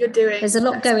you're doing. There's a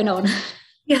lot going on.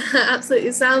 Yeah, absolutely.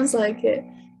 It sounds like it.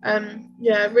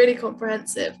 Yeah, really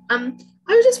comprehensive. I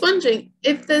was just wondering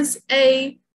if is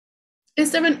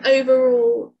there an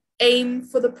overall aim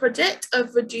for the project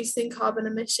of reducing carbon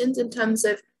emissions in terms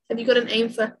of, have you got an aim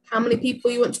for how many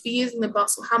people you want to be using the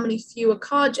bus or how many fewer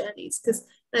car journeys? Because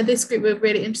this group we're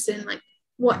really interested in, like,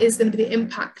 what is going to be the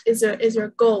impact? Is there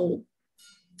a goal?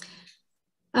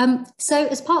 So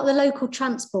as part of the local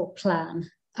transport plan,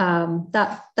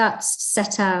 that's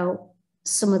set out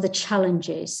some of the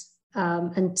challenges,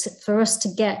 and for us to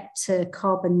get to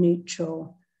carbon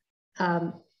neutral,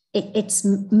 it's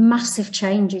massive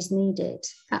changes needed,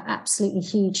 absolutely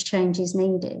huge changes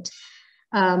needed.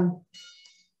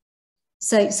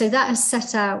 So that has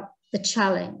set out the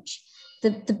challenge.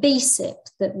 The BSIP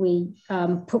that we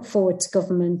put forward to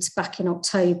government back in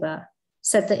October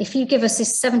said that if you give us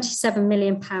this £77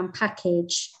 million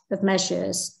package of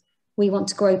measures, we want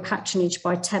to grow patronage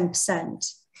by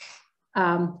 10%.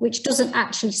 Which doesn't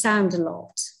actually sound a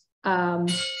lot,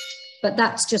 but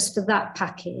that's just for that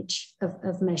package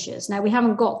of measures. Now, we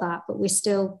haven't got that, but we're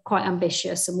still quite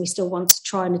ambitious and we still want to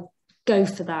try and go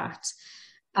for that.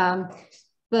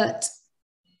 But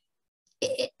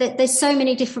there's so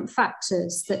many different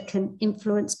factors that can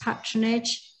influence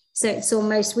patronage. So it's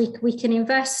almost, we can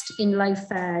invest in low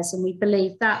fares, and we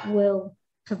believe that will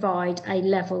provide a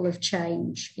level of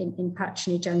change in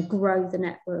patronage and grow the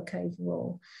network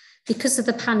overall. Because of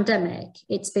the pandemic,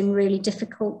 it's been really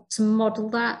difficult to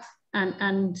model that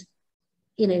and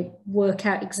work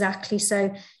out exactly.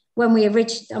 So when we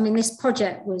this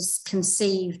project was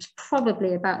conceived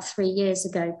probably about 3 years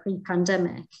ago,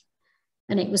 pre-pandemic,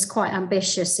 and it was quite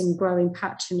ambitious in growing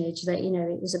patronage. That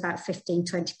it was about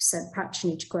 15-20%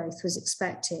 patronage growth was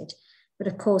expected. But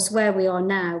of course, where we are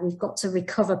now, we've got to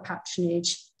recover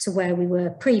patronage to where we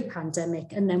were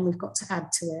pre-pandemic, and then we've got to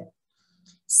add to it.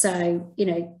 So,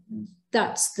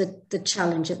 that's the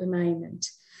challenge at the moment.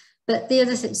 But the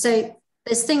other thing, so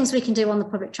there's things we can do on the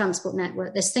public transport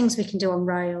network. There's things we can do on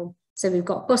rail. So we've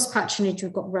got bus patronage,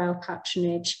 we've got rail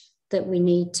patronage that we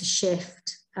need to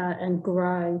shift and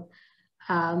grow.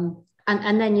 And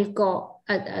then you've got,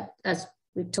 as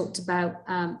we've talked about,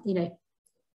 you know,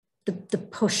 the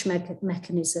push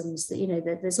mechanisms that, you know,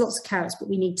 there's lots of carrots, but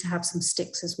we need to have some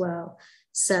sticks as well.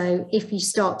 So if you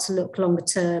start to look longer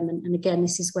term, and again,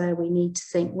 this is where we need to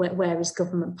think, where is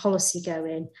government policy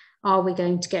going? Are we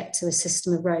going to get to a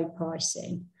system of road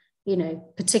pricing? You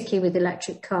know, particularly with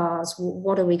electric cars,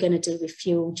 what are we going to do with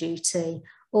fuel duty?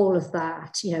 All of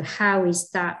that, you know, how is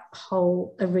that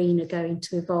whole arena going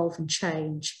to evolve and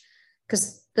change?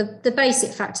 Because the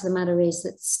basic fact of the matter is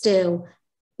that still,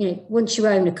 you know, once you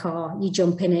own a car, you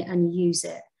jump in it and you use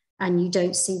it and you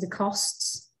don't see the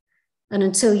costs. And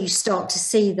until you start to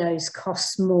see those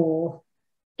costs more,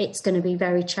 it's going to be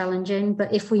very challenging.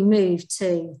 But if we move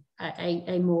to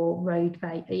a more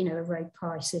road-based, you know, a road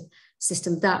pricing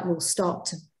system, that will start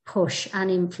to push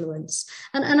and influence.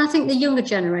 And I think the younger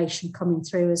generation coming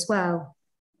through as well,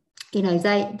 you know,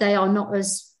 they are not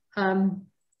as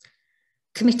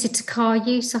committed to car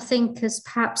use, I think, as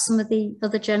perhaps some of the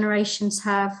other generations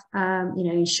have. You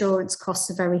know, insurance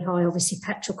costs are very high. Obviously,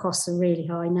 petrol costs are really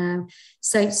high now.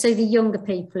 So the younger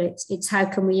people, it's how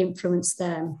can we influence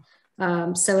them?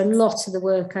 So a lot of the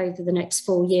work over the next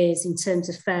 4 years in terms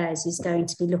of fares is going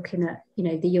to be looking at, you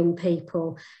know, the young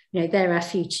people. You know, they're our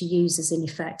future users in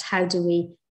effect. How do we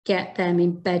get them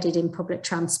embedded in public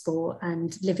transport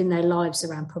and living their lives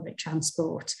around public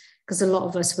transport? Because a lot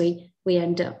of us, we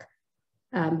end up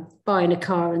buying a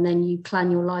car and then you plan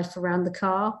your life around the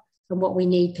car. And what we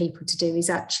need people to do is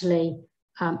actually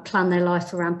plan their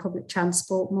life around public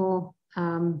transport more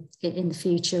in the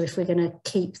future if we're going to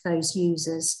keep those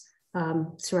users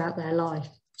throughout their life.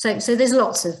 So there's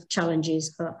lots of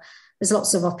challenges, but there's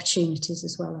lots of opportunities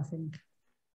as well, I think.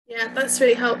 Yeah, that's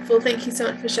really helpful. Thank you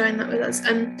so much for sharing that with us.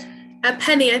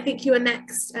 Penny, I think you were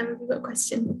next. We've got a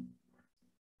question.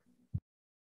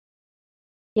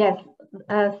 Yes,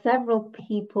 several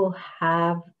people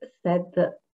have said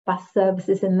that bus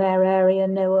services in their area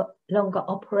no longer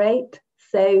operate.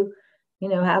 So, you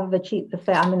know, however cheap the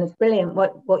fare, I mean, it's brilliant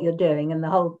what you're doing, and the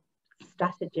whole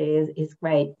strategy is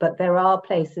great, but there are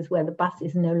places where the bus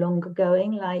is no longer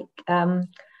going, like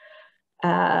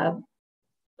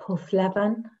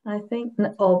Porthlevan, I think,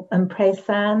 and Praise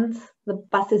Sands. The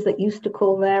buses that used to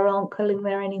call there aren't calling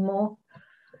there anymore.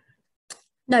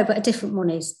 No, but a different one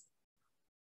is.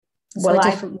 So well, a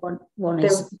different one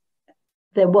is.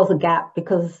 There was a gap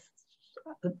because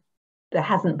there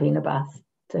hasn't been a bus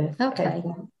to. Okay.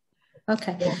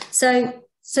 Okay. Yeah.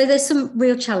 So there's some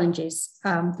real challenges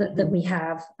that we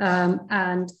have,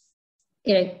 and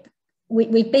you know,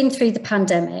 we've been through the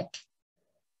pandemic.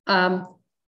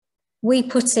 We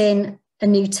put in a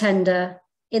new tender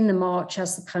in the March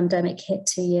as the pandemic hit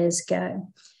 2 years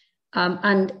ago,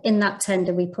 and in that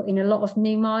tender we put in a lot of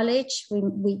new mileage.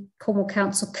 Cornwall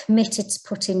Council committed to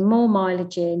putting more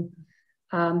mileage in,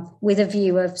 with a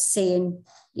view of seeing,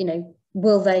 you know,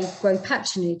 will they grow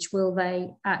patronage? Will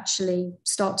they actually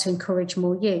start to encourage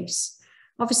more use?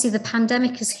 Obviously, the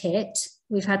pandemic has hit.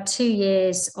 We've had 2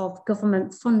 years of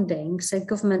government funding. So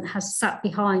government has sat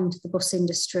behind the bus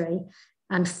industry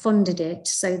and funded it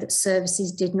so that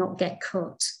services did not get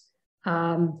cut.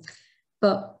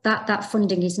 But that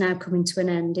funding is now coming to an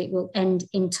end. It will end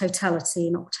in totality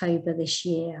in October this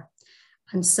year.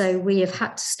 And so we have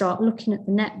had to start looking at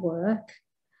the network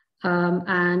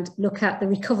and look at the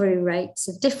recovery rates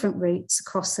of different routes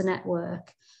across the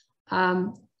network.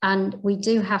 And we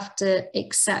do have to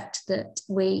accept that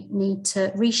we need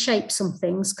to reshape some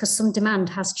things because some demand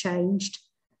has changed.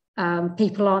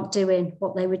 People aren't doing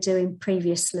what they were doing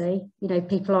previously. You know,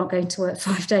 people aren't going to work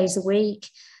 5 days a week.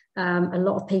 A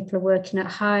lot of people are working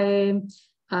at home.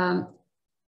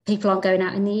 People aren't going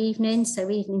out in the evening, so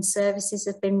evening services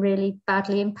have been really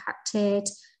badly impacted.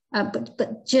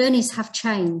 But journeys have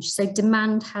changed, so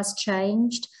demand has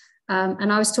changed.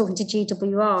 And I was talking to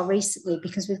GWR recently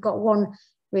because we've got one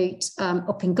route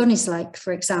up in Gunnislake,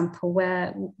 for example,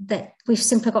 where we've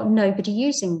simply got nobody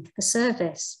using the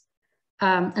service.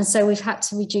 And so we've had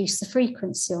to reduce the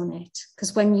frequency on it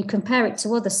because when you compare it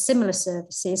to other similar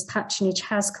services, patronage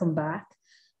has come back.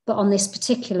 But on this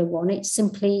particular one, it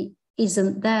simply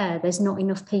isn't there. There's not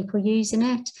enough people using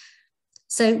it.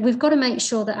 So we've got to make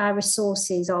sure that our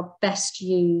resources are best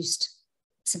used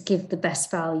to give the best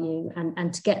value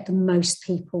and to get the most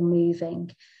people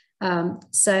moving.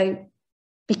 So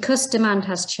because demand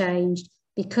has changed,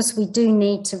 because we do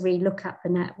need to relook at the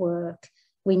network,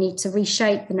 we need to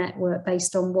reshape the network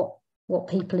based on what what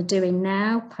people are doing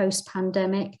now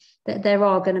post-pandemic, that there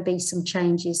are going to be some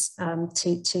changes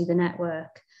to the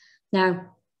network.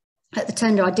 Now, at the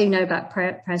tender, I do know about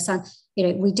Prayer Sands. You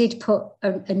know, we did put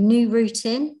a new route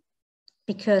in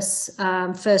because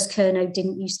First Kerno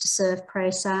didn't used to serve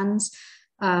Prayer Sands.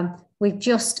 We've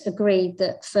just agreed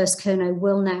that First Kerno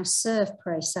will now serve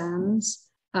Prayer Sands.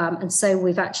 And so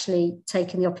we've actually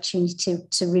taken the opportunity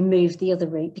to remove the other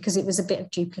route because it was a bit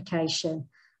of duplication.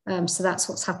 So that's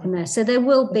what's happened there. So there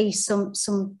will be some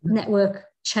network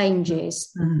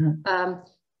changes.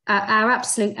 Our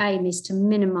absolute aim is to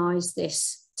minimise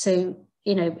this to,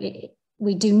 you know,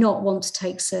 we do not want to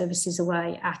take services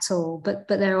away at all, but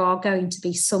there are going to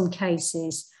be some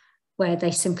cases where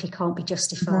they simply can't be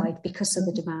justified because of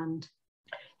the demand.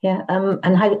 Yeah,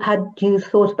 and had you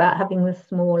thought about having the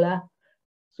smaller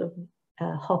sort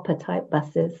of hopper type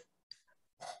buses?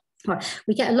 Right.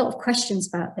 We get a lot of questions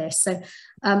about this. So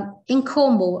in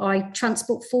Cornwall, I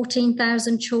transport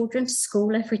 14,000 children to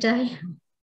school every day,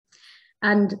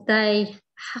 and they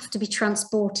have to be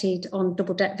transported on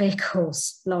double-deck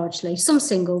vehicles largely, some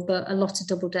single, but a lot of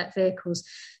double-deck vehicles.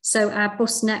 So our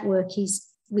bus network is,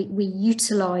 we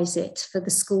utilise it for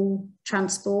the school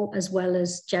transport as well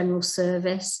as general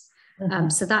service.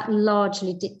 So that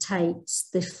largely dictates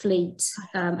the fleet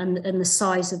and the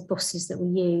size of buses that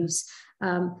we use.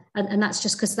 And that's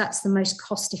just because that's the most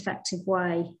cost-effective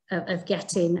way of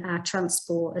getting our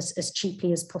transport as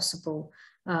cheaply as possible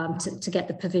to get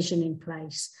the provision in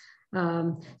place.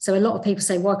 So a lot of people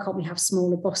say, why can't we have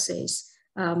smaller buses?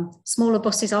 Smaller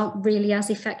buses aren't really as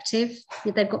effective.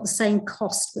 They've got the same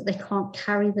cost, but they can't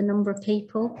carry the number of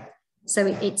people. So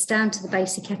it's down to the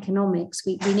basic economics.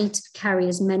 We need to carry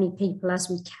as many people as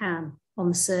we can on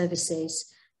the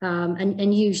services.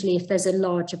 And usually if there's a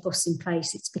larger bus in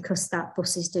place, it's because that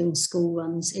bus is doing school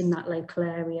runs in that local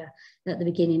area at the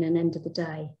beginning and end of the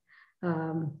day.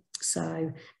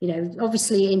 So, you know,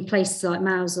 obviously in places like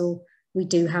Mousehole, we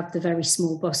do have the very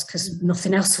small bus because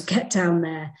nothing else will get down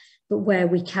there. But where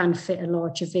we can fit a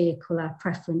larger vehicle, our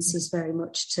preference is very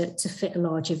much to fit a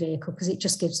larger vehicle because it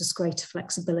just gives us greater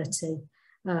flexibility.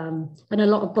 And a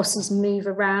lot of buses move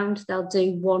around. They'll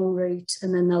do one route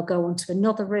and then they'll go on to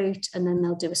another route and then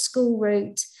they'll do a school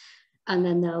route and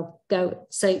then they'll go.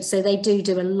 So they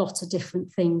do a lot of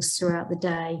different things throughout the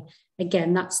day.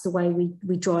 Again, that's the way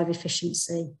we drive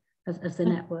efficiency of the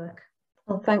network.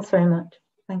 Well, thanks very much.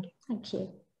 Thank you. Thank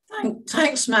you.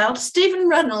 Thanks, Mel. Stephen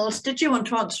Reynolds, did you want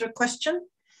to answer a question?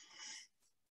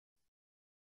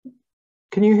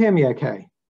 Can you hear me okay?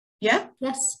 Yeah.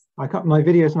 Yes. My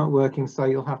video's not working, so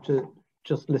you'll have to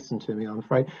just listen to me, I'm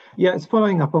afraid. Yeah, it's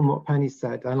following up on what Penny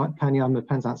said. And like Penny, I'm the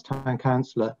Penzance Town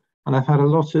Councillor, and I've had a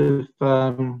lot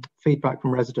of feedback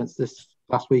from residents this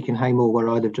last week in Haymore, where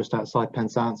I live just outside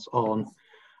Penzance, on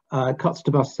cuts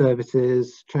to bus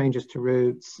services, changes to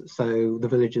routes. So the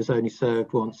village is only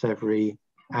served once every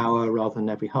hour rather than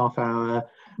every half hour,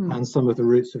 and some of the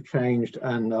routes have changed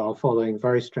and are following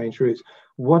very strange routes.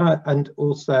 And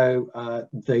also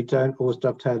they don't always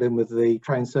dovetail in with the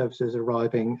train services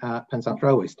arriving at Penzance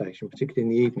railway station, particularly in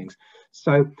the evenings.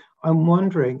 So I'm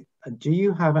wondering, do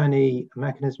you have any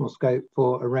mechanism or scope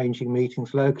for arranging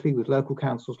meetings locally with local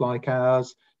councils like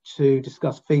ours to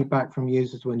discuss feedback from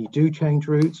users when you do change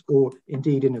routes, or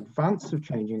indeed in advance of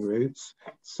changing routes,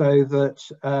 so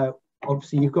that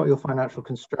obviously you've got your financial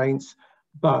constraints,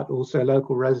 but also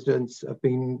local residents have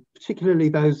been, particularly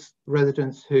those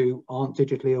residents who aren't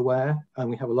digitally aware, and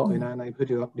we have a lot in our neighbourhood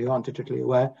who aren't digitally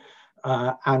aware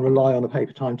and rely on the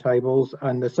paper timetables,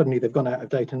 and suddenly they've gone out of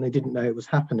date and they didn't know it was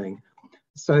happening.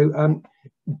 So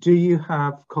do you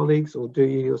have colleagues, or do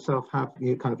you yourself have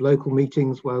kind of local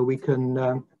meetings where we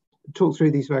can talk through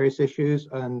these various issues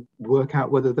and work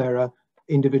out whether there are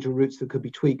individual routes that could be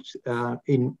tweaked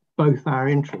in both our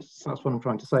interests? That's what I'm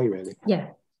trying to say, really. Yeah.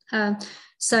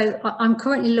 So I'm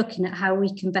currently looking at how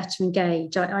we can better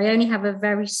engage. I only have a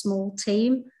very small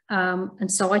team, and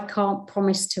so I can't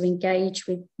promise to engage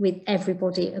with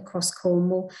everybody across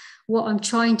Cornwall. What I'm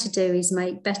trying to do is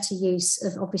make better use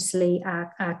of, obviously,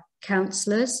 our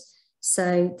councillors.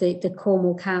 So the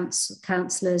Cornwall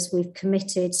councillors, we've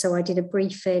committed. So I did a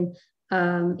briefing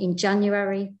in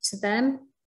January to them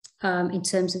in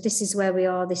terms of this is where we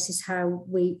are, this is how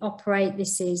we operate,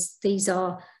 these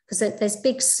are, because there's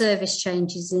big service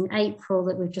changes in April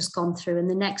that we've just gone through, and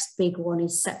the next big one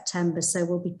is September. So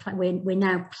we're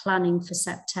now planning for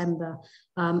September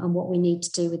and what we need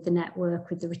to do with the network,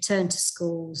 with the return to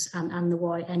schools and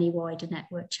any wider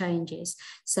network changes.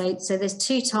 So there's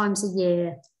 2 times a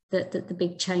year that the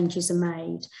big changes are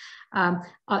made.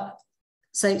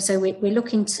 So we're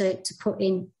looking to put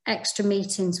in extra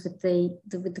meetings with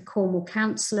the Cornwall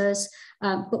councillors,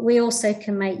 but we also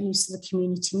can make use of the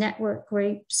community network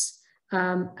groups.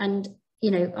 And you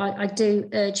know, I do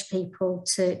urge people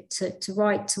to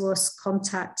write to us,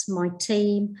 contact my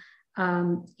team.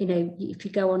 You know, if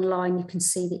you go online, you can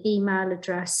see the email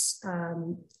address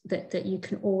that you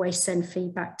can always send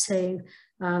feedback to.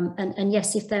 And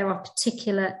yes, if there are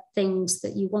particular things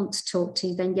that you want to talk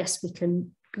to, then yes, we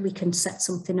can set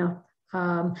something up.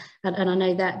 And I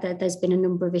know that there's been a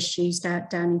number of issues down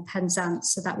in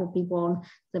Penzance, so that would be one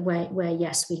where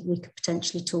yes, we could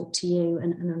potentially talk to you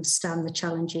and understand the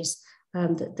challenges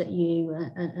that you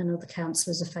and other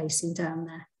councillors are facing down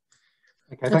there.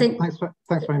 Okay, thanks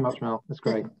very much, Mel. That's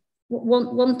great.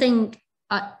 One thing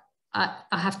I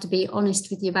have to be honest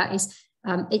with you about is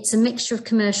it's a mixture of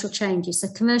commercial changes. So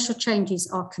commercial changes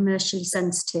are commercially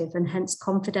sensitive and hence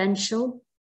confidential,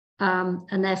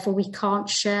 and therefore we can't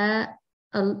share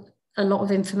a lot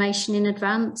of information in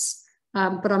advance.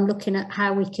 But I'm looking at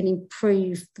how we can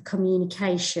improve the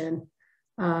communication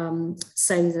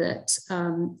so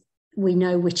that we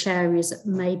know which areas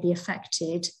may be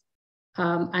affected.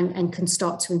 And can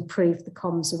start to improve the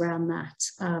comms around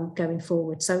that going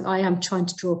forward. So I am trying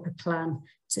to draw up a plan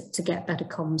to get better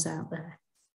comms out there.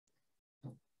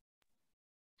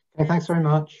 Okay, thanks very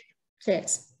much.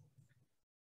 Cheers.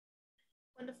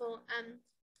 Wonderful.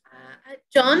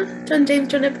 John James,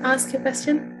 do you want to ask your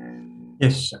question?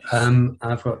 Yes,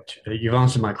 I've got, you've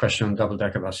answered my question on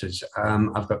double-decker buses.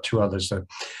 I've got two others though.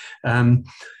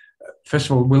 First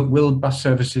of all, will bus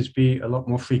services be a lot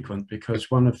more frequent?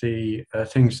 Because one of the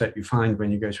things that you find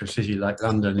when you go to a city like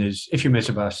London is if you miss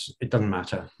a bus, it doesn't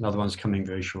matter. Another one's coming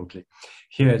very shortly.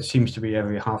 Here it seems to be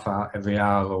every half hour, every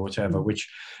hour or whatever, which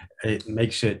it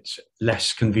makes it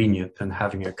less convenient than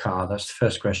having a car. That's the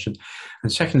first question.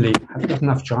 And secondly, have you got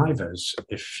enough drivers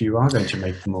if you are going to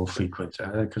make them more frequent?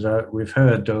 Because we've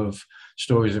heard of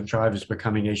stories of drivers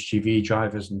becoming HGV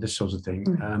drivers and this sort of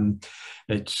thing.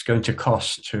 It's going to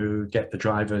cost to get the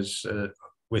drivers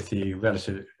with the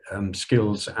relative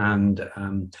skills and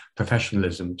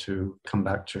professionalism to come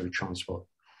back to transport.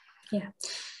 Yeah,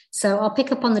 so I'll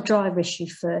pick up on the driver issue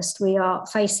first. We are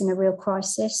facing a real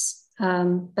crisis,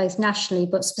 both nationally,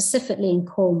 but specifically in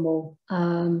Cornwall,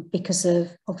 because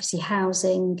of obviously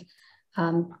housing,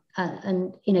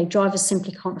 and you know, drivers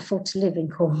simply can't afford to live in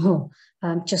Cornwall,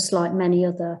 just like many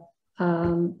other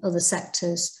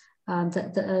sectors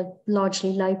that are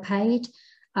largely low paid.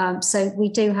 So we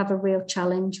do have a real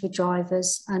challenge with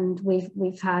drivers, and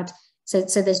we've had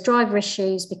so there's driver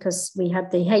issues because we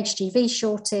had the HGV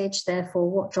shortage. Therefore,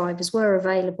 what drivers were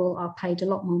available are paid a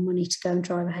lot more money to go and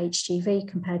drive a HGV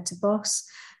compared to bus.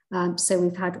 So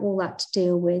we've had all that to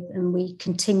deal with, and we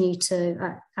continue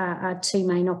to, our two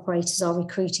main operators are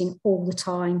recruiting all the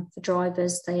time for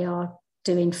drivers. They are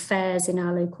doing fairs in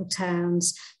our local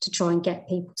towns to try and get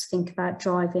people to think about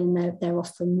driving. They're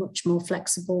offering much more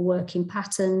flexible working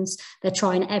patterns. They're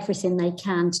trying everything they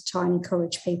can to try and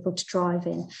encourage people to drive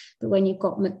in. But when you've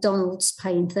got McDonald's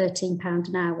paying £13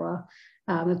 an hour,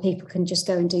 and people can just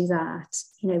go and do that,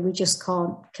 you know, we just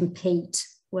can't compete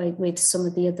with some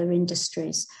of the other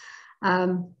industries.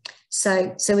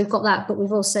 So we've got that, but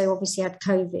we've also obviously had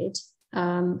COVID,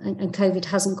 and COVID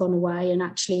hasn't gone away. And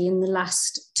actually in the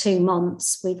last 2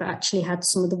 months, we've actually had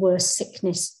some of the worst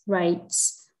sickness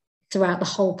rates throughout the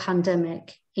whole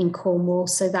pandemic in Cornwall.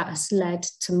 So that has led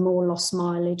to more lost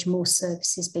mileage, more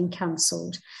services being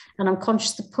cancelled. And I'm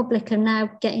conscious the public are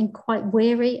now getting quite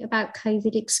weary about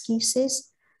COVID excuses.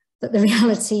 But the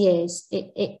reality is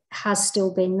it has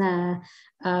still been there,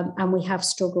 and we have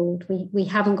struggled. We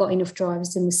haven't got enough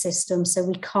drivers in the system, so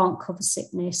we can't cover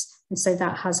sickness. And so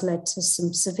that has led to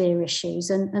some severe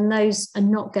issues. And those are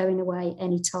not going away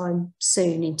anytime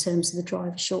soon in terms of the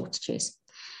driver shortages.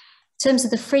 In terms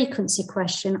of the frequency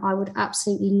question, I would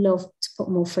absolutely love to put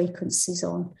more frequencies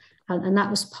on. And that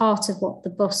was part of what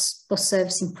the bus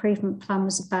service improvement plan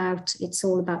was about. It's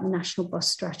all about the national bus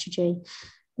strategy.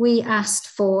 We asked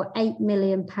for £8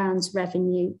 million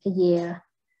revenue a year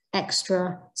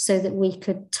extra so that we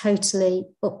could totally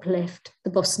uplift the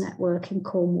bus network in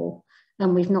Cornwall.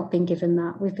 And we've not been given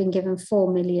that. We've been given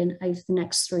 £4 million over the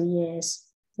next 3 years.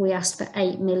 We asked for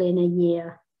 £8 million a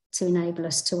year to enable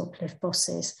us to uplift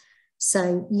buses.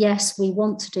 So yes, we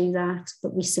want to do that,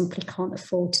 but we simply can't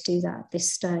afford to do that at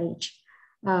this stage.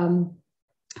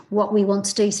 What we want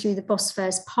to do through the bus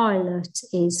fares pilot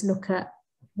is look at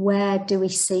where do we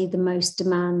see the most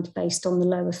demand based on the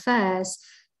lower fares,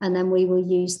 and then we will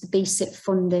use the BSIP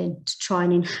funding to try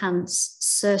and enhance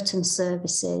certain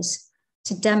services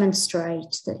to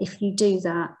demonstrate that if you do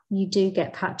that, you do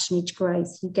get patronage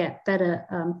growth, you get better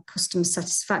customer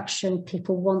satisfaction,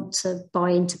 people want to buy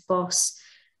into Boss.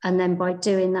 And then by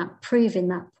doing that, proving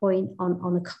that point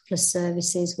on a couple of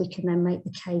services, we can then make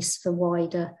the case for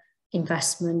wider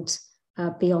investment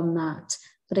beyond that.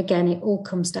 But again, it all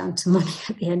comes down to money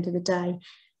at the end of the day.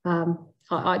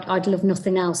 I'd love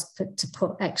nothing else but to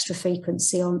put extra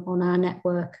frequency on our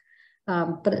network.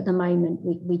 But at the moment,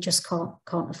 we just can't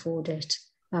afford it.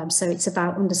 So it's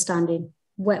about understanding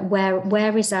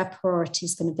where is our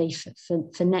priorities going to be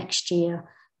for next year,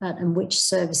 and which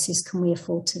services can we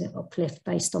afford to uplift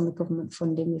based on the government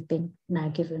funding we've been now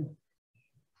given.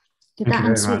 Did that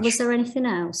answer? Was there anything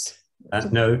else?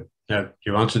 No,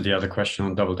 you answered the other question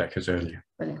on double deckers earlier.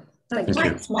 Brilliant.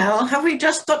 Thanks, Mel. Have we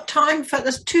just got time for,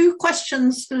 there's 2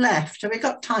 questions left. Have we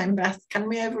got time, Beth? Can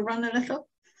we overrun a little?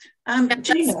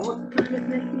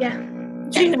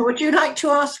 Gina, would you like to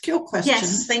ask your question?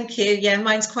 Yes, thank you. Yeah,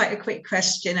 mine's quite a quick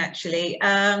question, actually.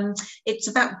 It's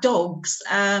about dogs.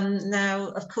 Now,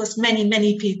 of course,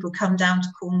 many people come down to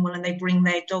Cornwall and they bring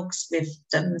their dogs with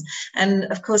them. And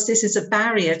of course, this is a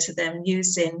barrier to them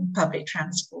using public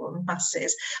transport and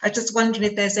buses. I just wondering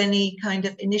if there's any kind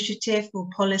of initiative or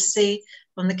policy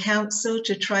from the council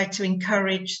to try to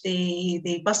encourage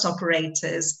the bus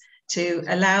operators to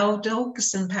allow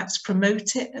dogs and perhaps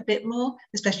promote it a bit more,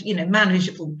 especially, you know,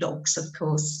 manageable dogs, of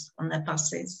course, on their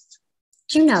buses.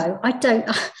 Do you know, I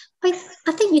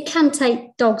think you can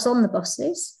take dogs on the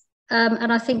buses,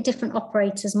 and I think different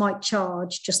operators might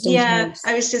charge just in case.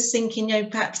 I was just thinking, you know,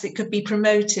 perhaps it could be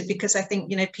promoted, because I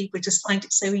think, you know, people just find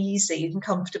it so easy and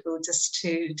comfortable just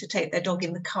to take their dog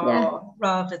in the car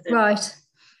rather than,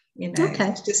 you know,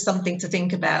 it's just something to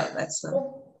think about. That's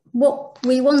What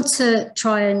we want to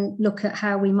try and look at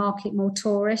how we market more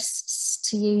tourists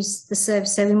to use the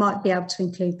service, so we might be able to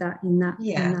include that in that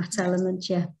element.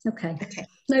 Okay.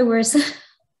 No worries. I've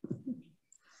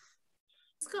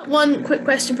got one quick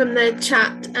question from the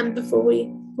chat before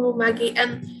Maggie.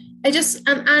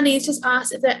 Annie's just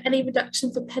asked if there are any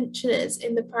reduction for pensioners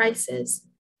in the prices.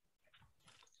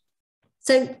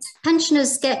 So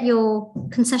pensioners get your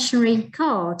concessionary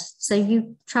card, so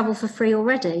you travel for free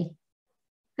already.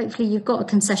 Hopefully you've got a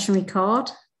concessionary card.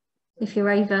 If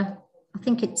you're over, I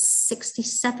think it's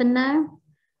 67 now,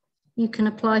 you can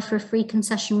apply for a free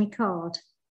concessionary card.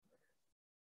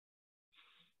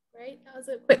 Great, that was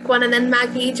a quick one. And then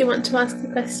Maggie, do you want to ask the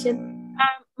question?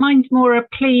 Mine's more a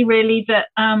plea, really, that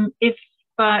if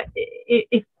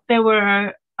there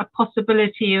were a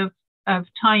possibility of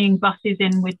tying buses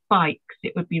in with bikes,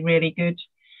 it would be really good.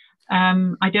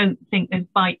 I don't think there's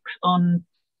bikes on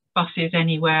buses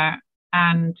anywhere,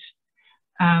 and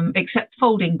except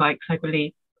folding bikes, I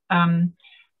believe.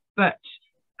 But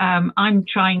I'm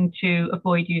trying to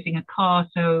avoid using a car,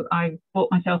 so I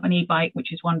bought myself an e-bike,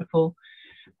 which is wonderful.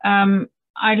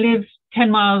 I live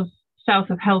 10 miles south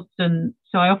of Helston,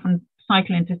 so I often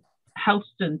cycle into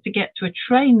Helston. To get to a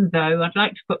train, though, I'd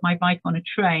like to put my bike on a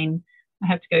train. I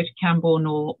have to go to Camborne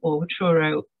or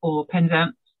Truro or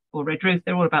Penzance or Redruth.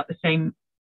 They're all about the same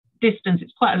distance.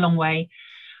 It's quite a long way.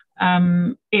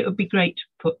 It would be great to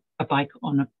put a bike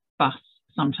on a bus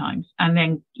sometimes and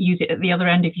then use it at the other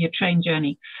end of your train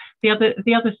journey. The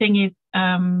other thing is,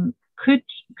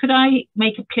 could I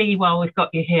make a plea while we've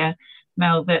got you here,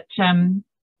 Mel, that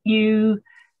you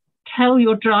tell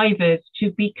your drivers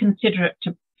to be considerate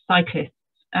to cyclists.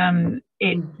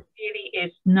 It really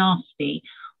is nasty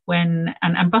when,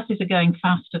 and buses are going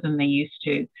faster than they used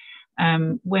to.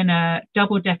 When a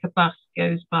double-decker bus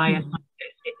goes by a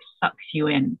cyclist, it sucks you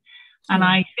in. And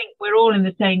I think we're all in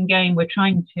the same game. We're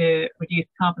trying to reduce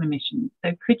carbon emissions.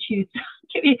 So could you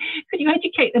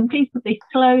educate them, please? Could they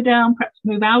slow down, perhaps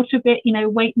move out a bit, you know,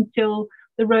 wait until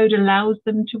the road allows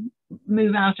them to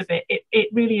move out a bit? It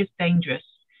really is dangerous.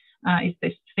 It's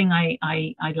this thing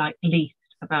I like least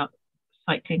about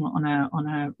cycling on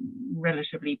a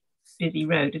relatively busy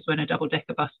road is when a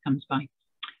double-decker bus comes by.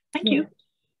 Thank you.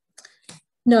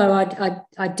 No,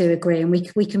 I do agree, and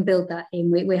we can build that in.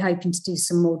 We're hoping to do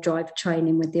some more driver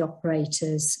training with the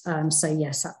operators. So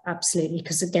yes, absolutely,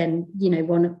 because again, you know,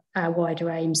 one of our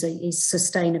wider aims is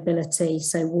sustainability,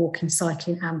 so walking,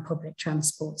 cycling and public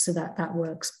transport. So that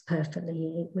works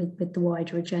perfectly with the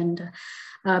wider agenda.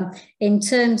 In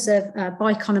terms of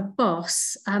bike on a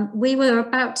bus, we were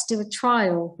about to do a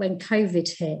trial when COVID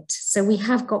hit. So we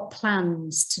have got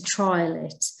plans to trial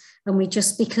it. And we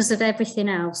just, because of everything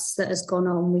else that has gone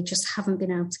on, we just haven't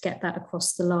been able to get that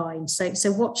across the line.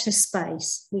 So watch this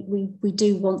space. We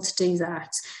do want to do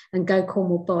that. And Go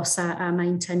Cornwall Bus, our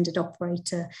main tendered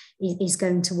operator, is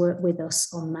going to work with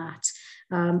us on that.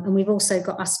 And we've also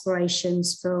got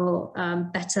aspirations for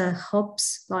better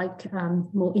hubs, like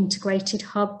more integrated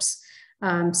hubs.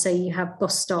 So you have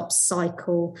bus stops,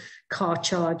 cycle, car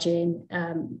charging,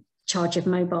 charge of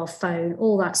mobile phone,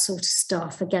 all that sort of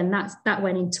stuff. Again, that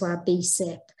went into our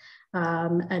BSIP.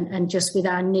 And just with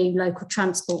our new local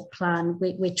transport plan,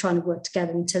 we're trying to work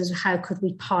together in terms of how could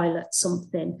we pilot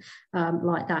something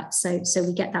like that, so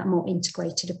we get that more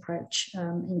integrated approach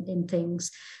in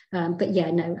things. But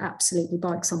yeah, no, absolutely,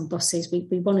 bikes on buses.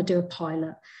 We want to do a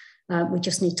pilot. We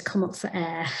just need to come up for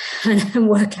air and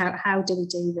work out how do we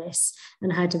do this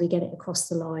and how do we get it across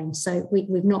the line. So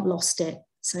we've not lost it.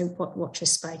 So watch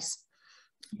this space.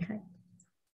 Okay.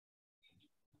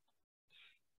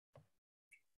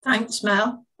 Thanks,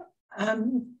 Mel.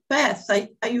 Beth,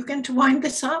 are you going to wind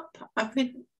this up? Have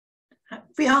we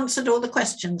answered all the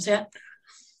questions yet?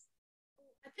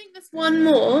 I think there's one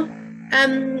more.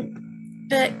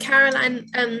 Caroline,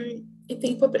 I think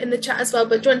you put it in the chat as well,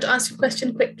 but do you want to ask your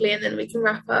question quickly and then we can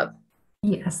wrap up?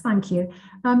 Yes, thank you.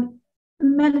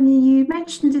 Melanie, you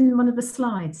mentioned in one of the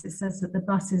slides, it says that the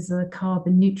buses are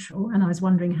carbon neutral, and I was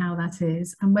wondering how that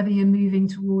is and whether you're moving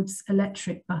towards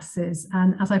electric buses.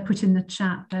 And as I put in the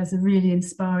chat, there's a really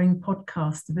inspiring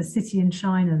podcast of a city in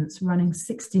China that's running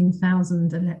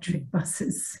 16,000 electric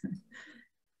buses.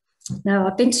 No,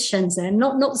 I've been to Shenzhen,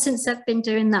 not since I've been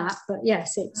doing that, but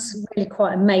yes, it's really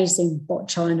quite amazing what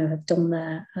China have done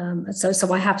there.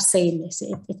 So I have seen this,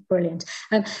 it's brilliant.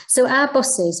 So our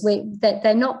buses,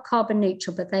 they're not carbon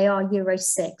neutral, but they are Euro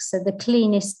 6, so the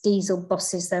cleanest diesel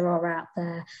buses there are out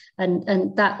there,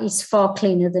 and that is far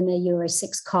cleaner than a Euro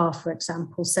 6 car, for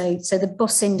example. So the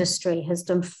bus industry has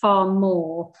done far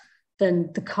more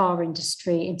than the car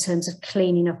industry in terms of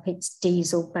cleaning up its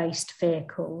diesel-based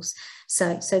vehicles.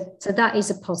 So that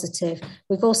is a positive.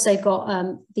 We've also got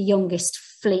the youngest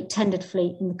tendered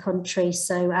fleet in the country.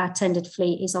 So our tendered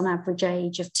fleet is on average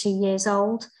age of 2 years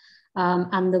old,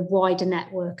 and the wider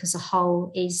network as a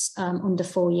whole is under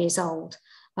 4 years old.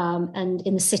 And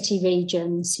in the city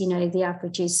regions, you know, the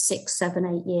average is 6, 7,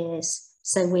 8 years.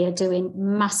 So we are doing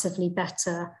massively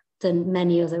better than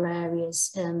many other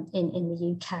areas in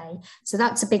the UK. So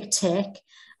that's a big tick.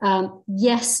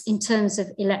 Yes, in terms of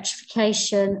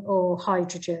electrification or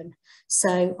hydrogen.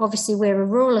 So obviously we're a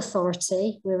rural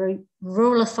authority. We're a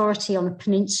rural authority on a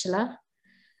peninsula.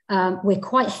 We're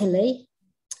quite hilly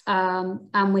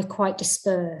and we're quite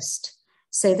dispersed.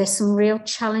 So there's some real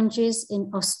challenges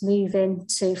in us moving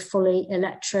to fully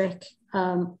electric,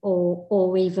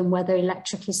 or even whether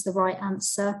electric is the right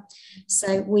answer.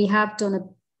 So we have done a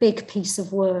big piece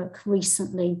of work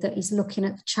recently that is looking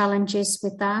at the challenges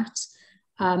with that,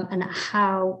 and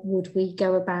how would we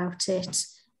go about it.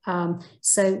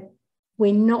 So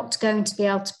we're not going to be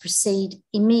able to proceed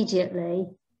immediately.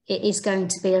 It is going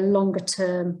to be a longer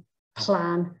term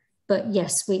plan, but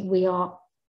yes, we are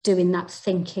doing that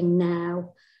thinking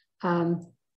now.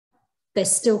 There's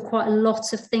still quite a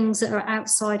lot of things that are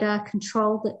outside our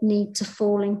control that need to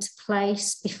fall into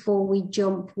place before we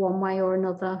jump one way or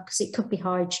another, because it could be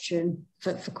hydrogen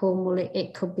for Cornwall,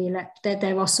 it could be electric.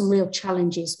 There are some real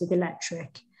challenges with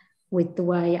electric, with the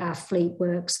way our fleet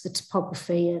works, the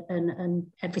topography and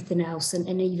everything else,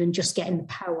 and even just getting the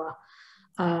power.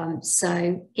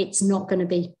 So it's not going to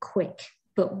be quick,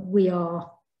 but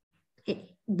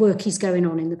work is going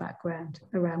on in the background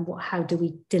around how do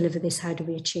we deliver this, how do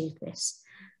we achieve this.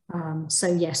 So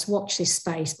yes, watch this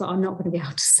space, but I'm not going to be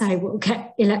able to say we'll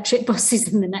get electric buses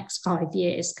in the next 5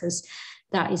 years, because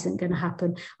that isn't going to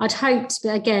happen. I'd hoped,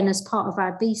 again, as part of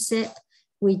our BSIP,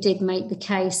 we did make the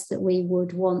case that we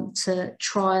would want to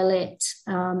trial it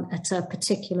at a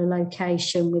particular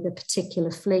location with a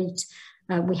particular fleet.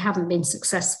 We haven't been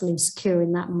successful in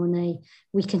securing that money.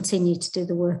 We continue to do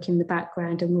the work in the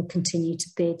background and we'll continue to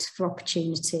bid for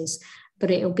opportunities,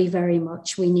 but it'll be very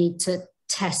much, we need to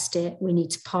test it, we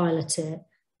need to pilot it,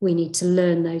 we need to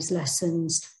learn those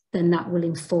lessons, then that will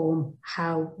inform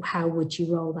how would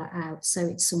you roll that out. So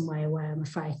it's some way away, I'm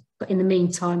afraid. But in the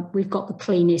meantime, we've got the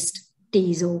cleanest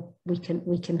diesel we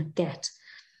can get.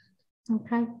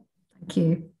 Okay. Thank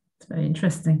you. It's very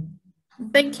interesting.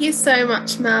 Thank you so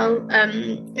much, Mel.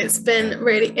 It's been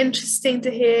really interesting to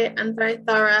hear and very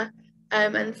thorough,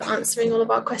 and for answering all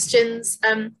of our questions.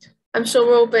 I'm sure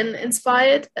we've all been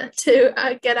inspired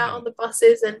to get out on the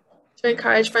buses and to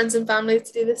encourage friends and family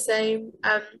to do the same.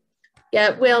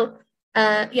 We'll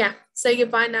say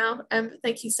goodbye now.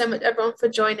 Thank you so much, everyone, for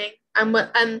joining. And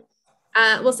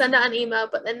we'll send out an email,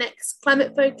 but the next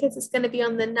Climate Focus is going to be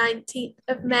on the 19th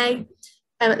of May.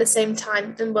 At the same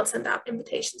time, and we'll send out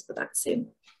invitations for that soon.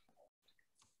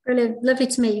 Brilliant. Lovely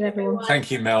to meet you, everyone.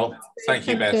 Thank you, Mel. Thank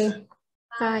you, Beth.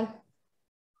 Bye.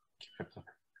 you, Pippa.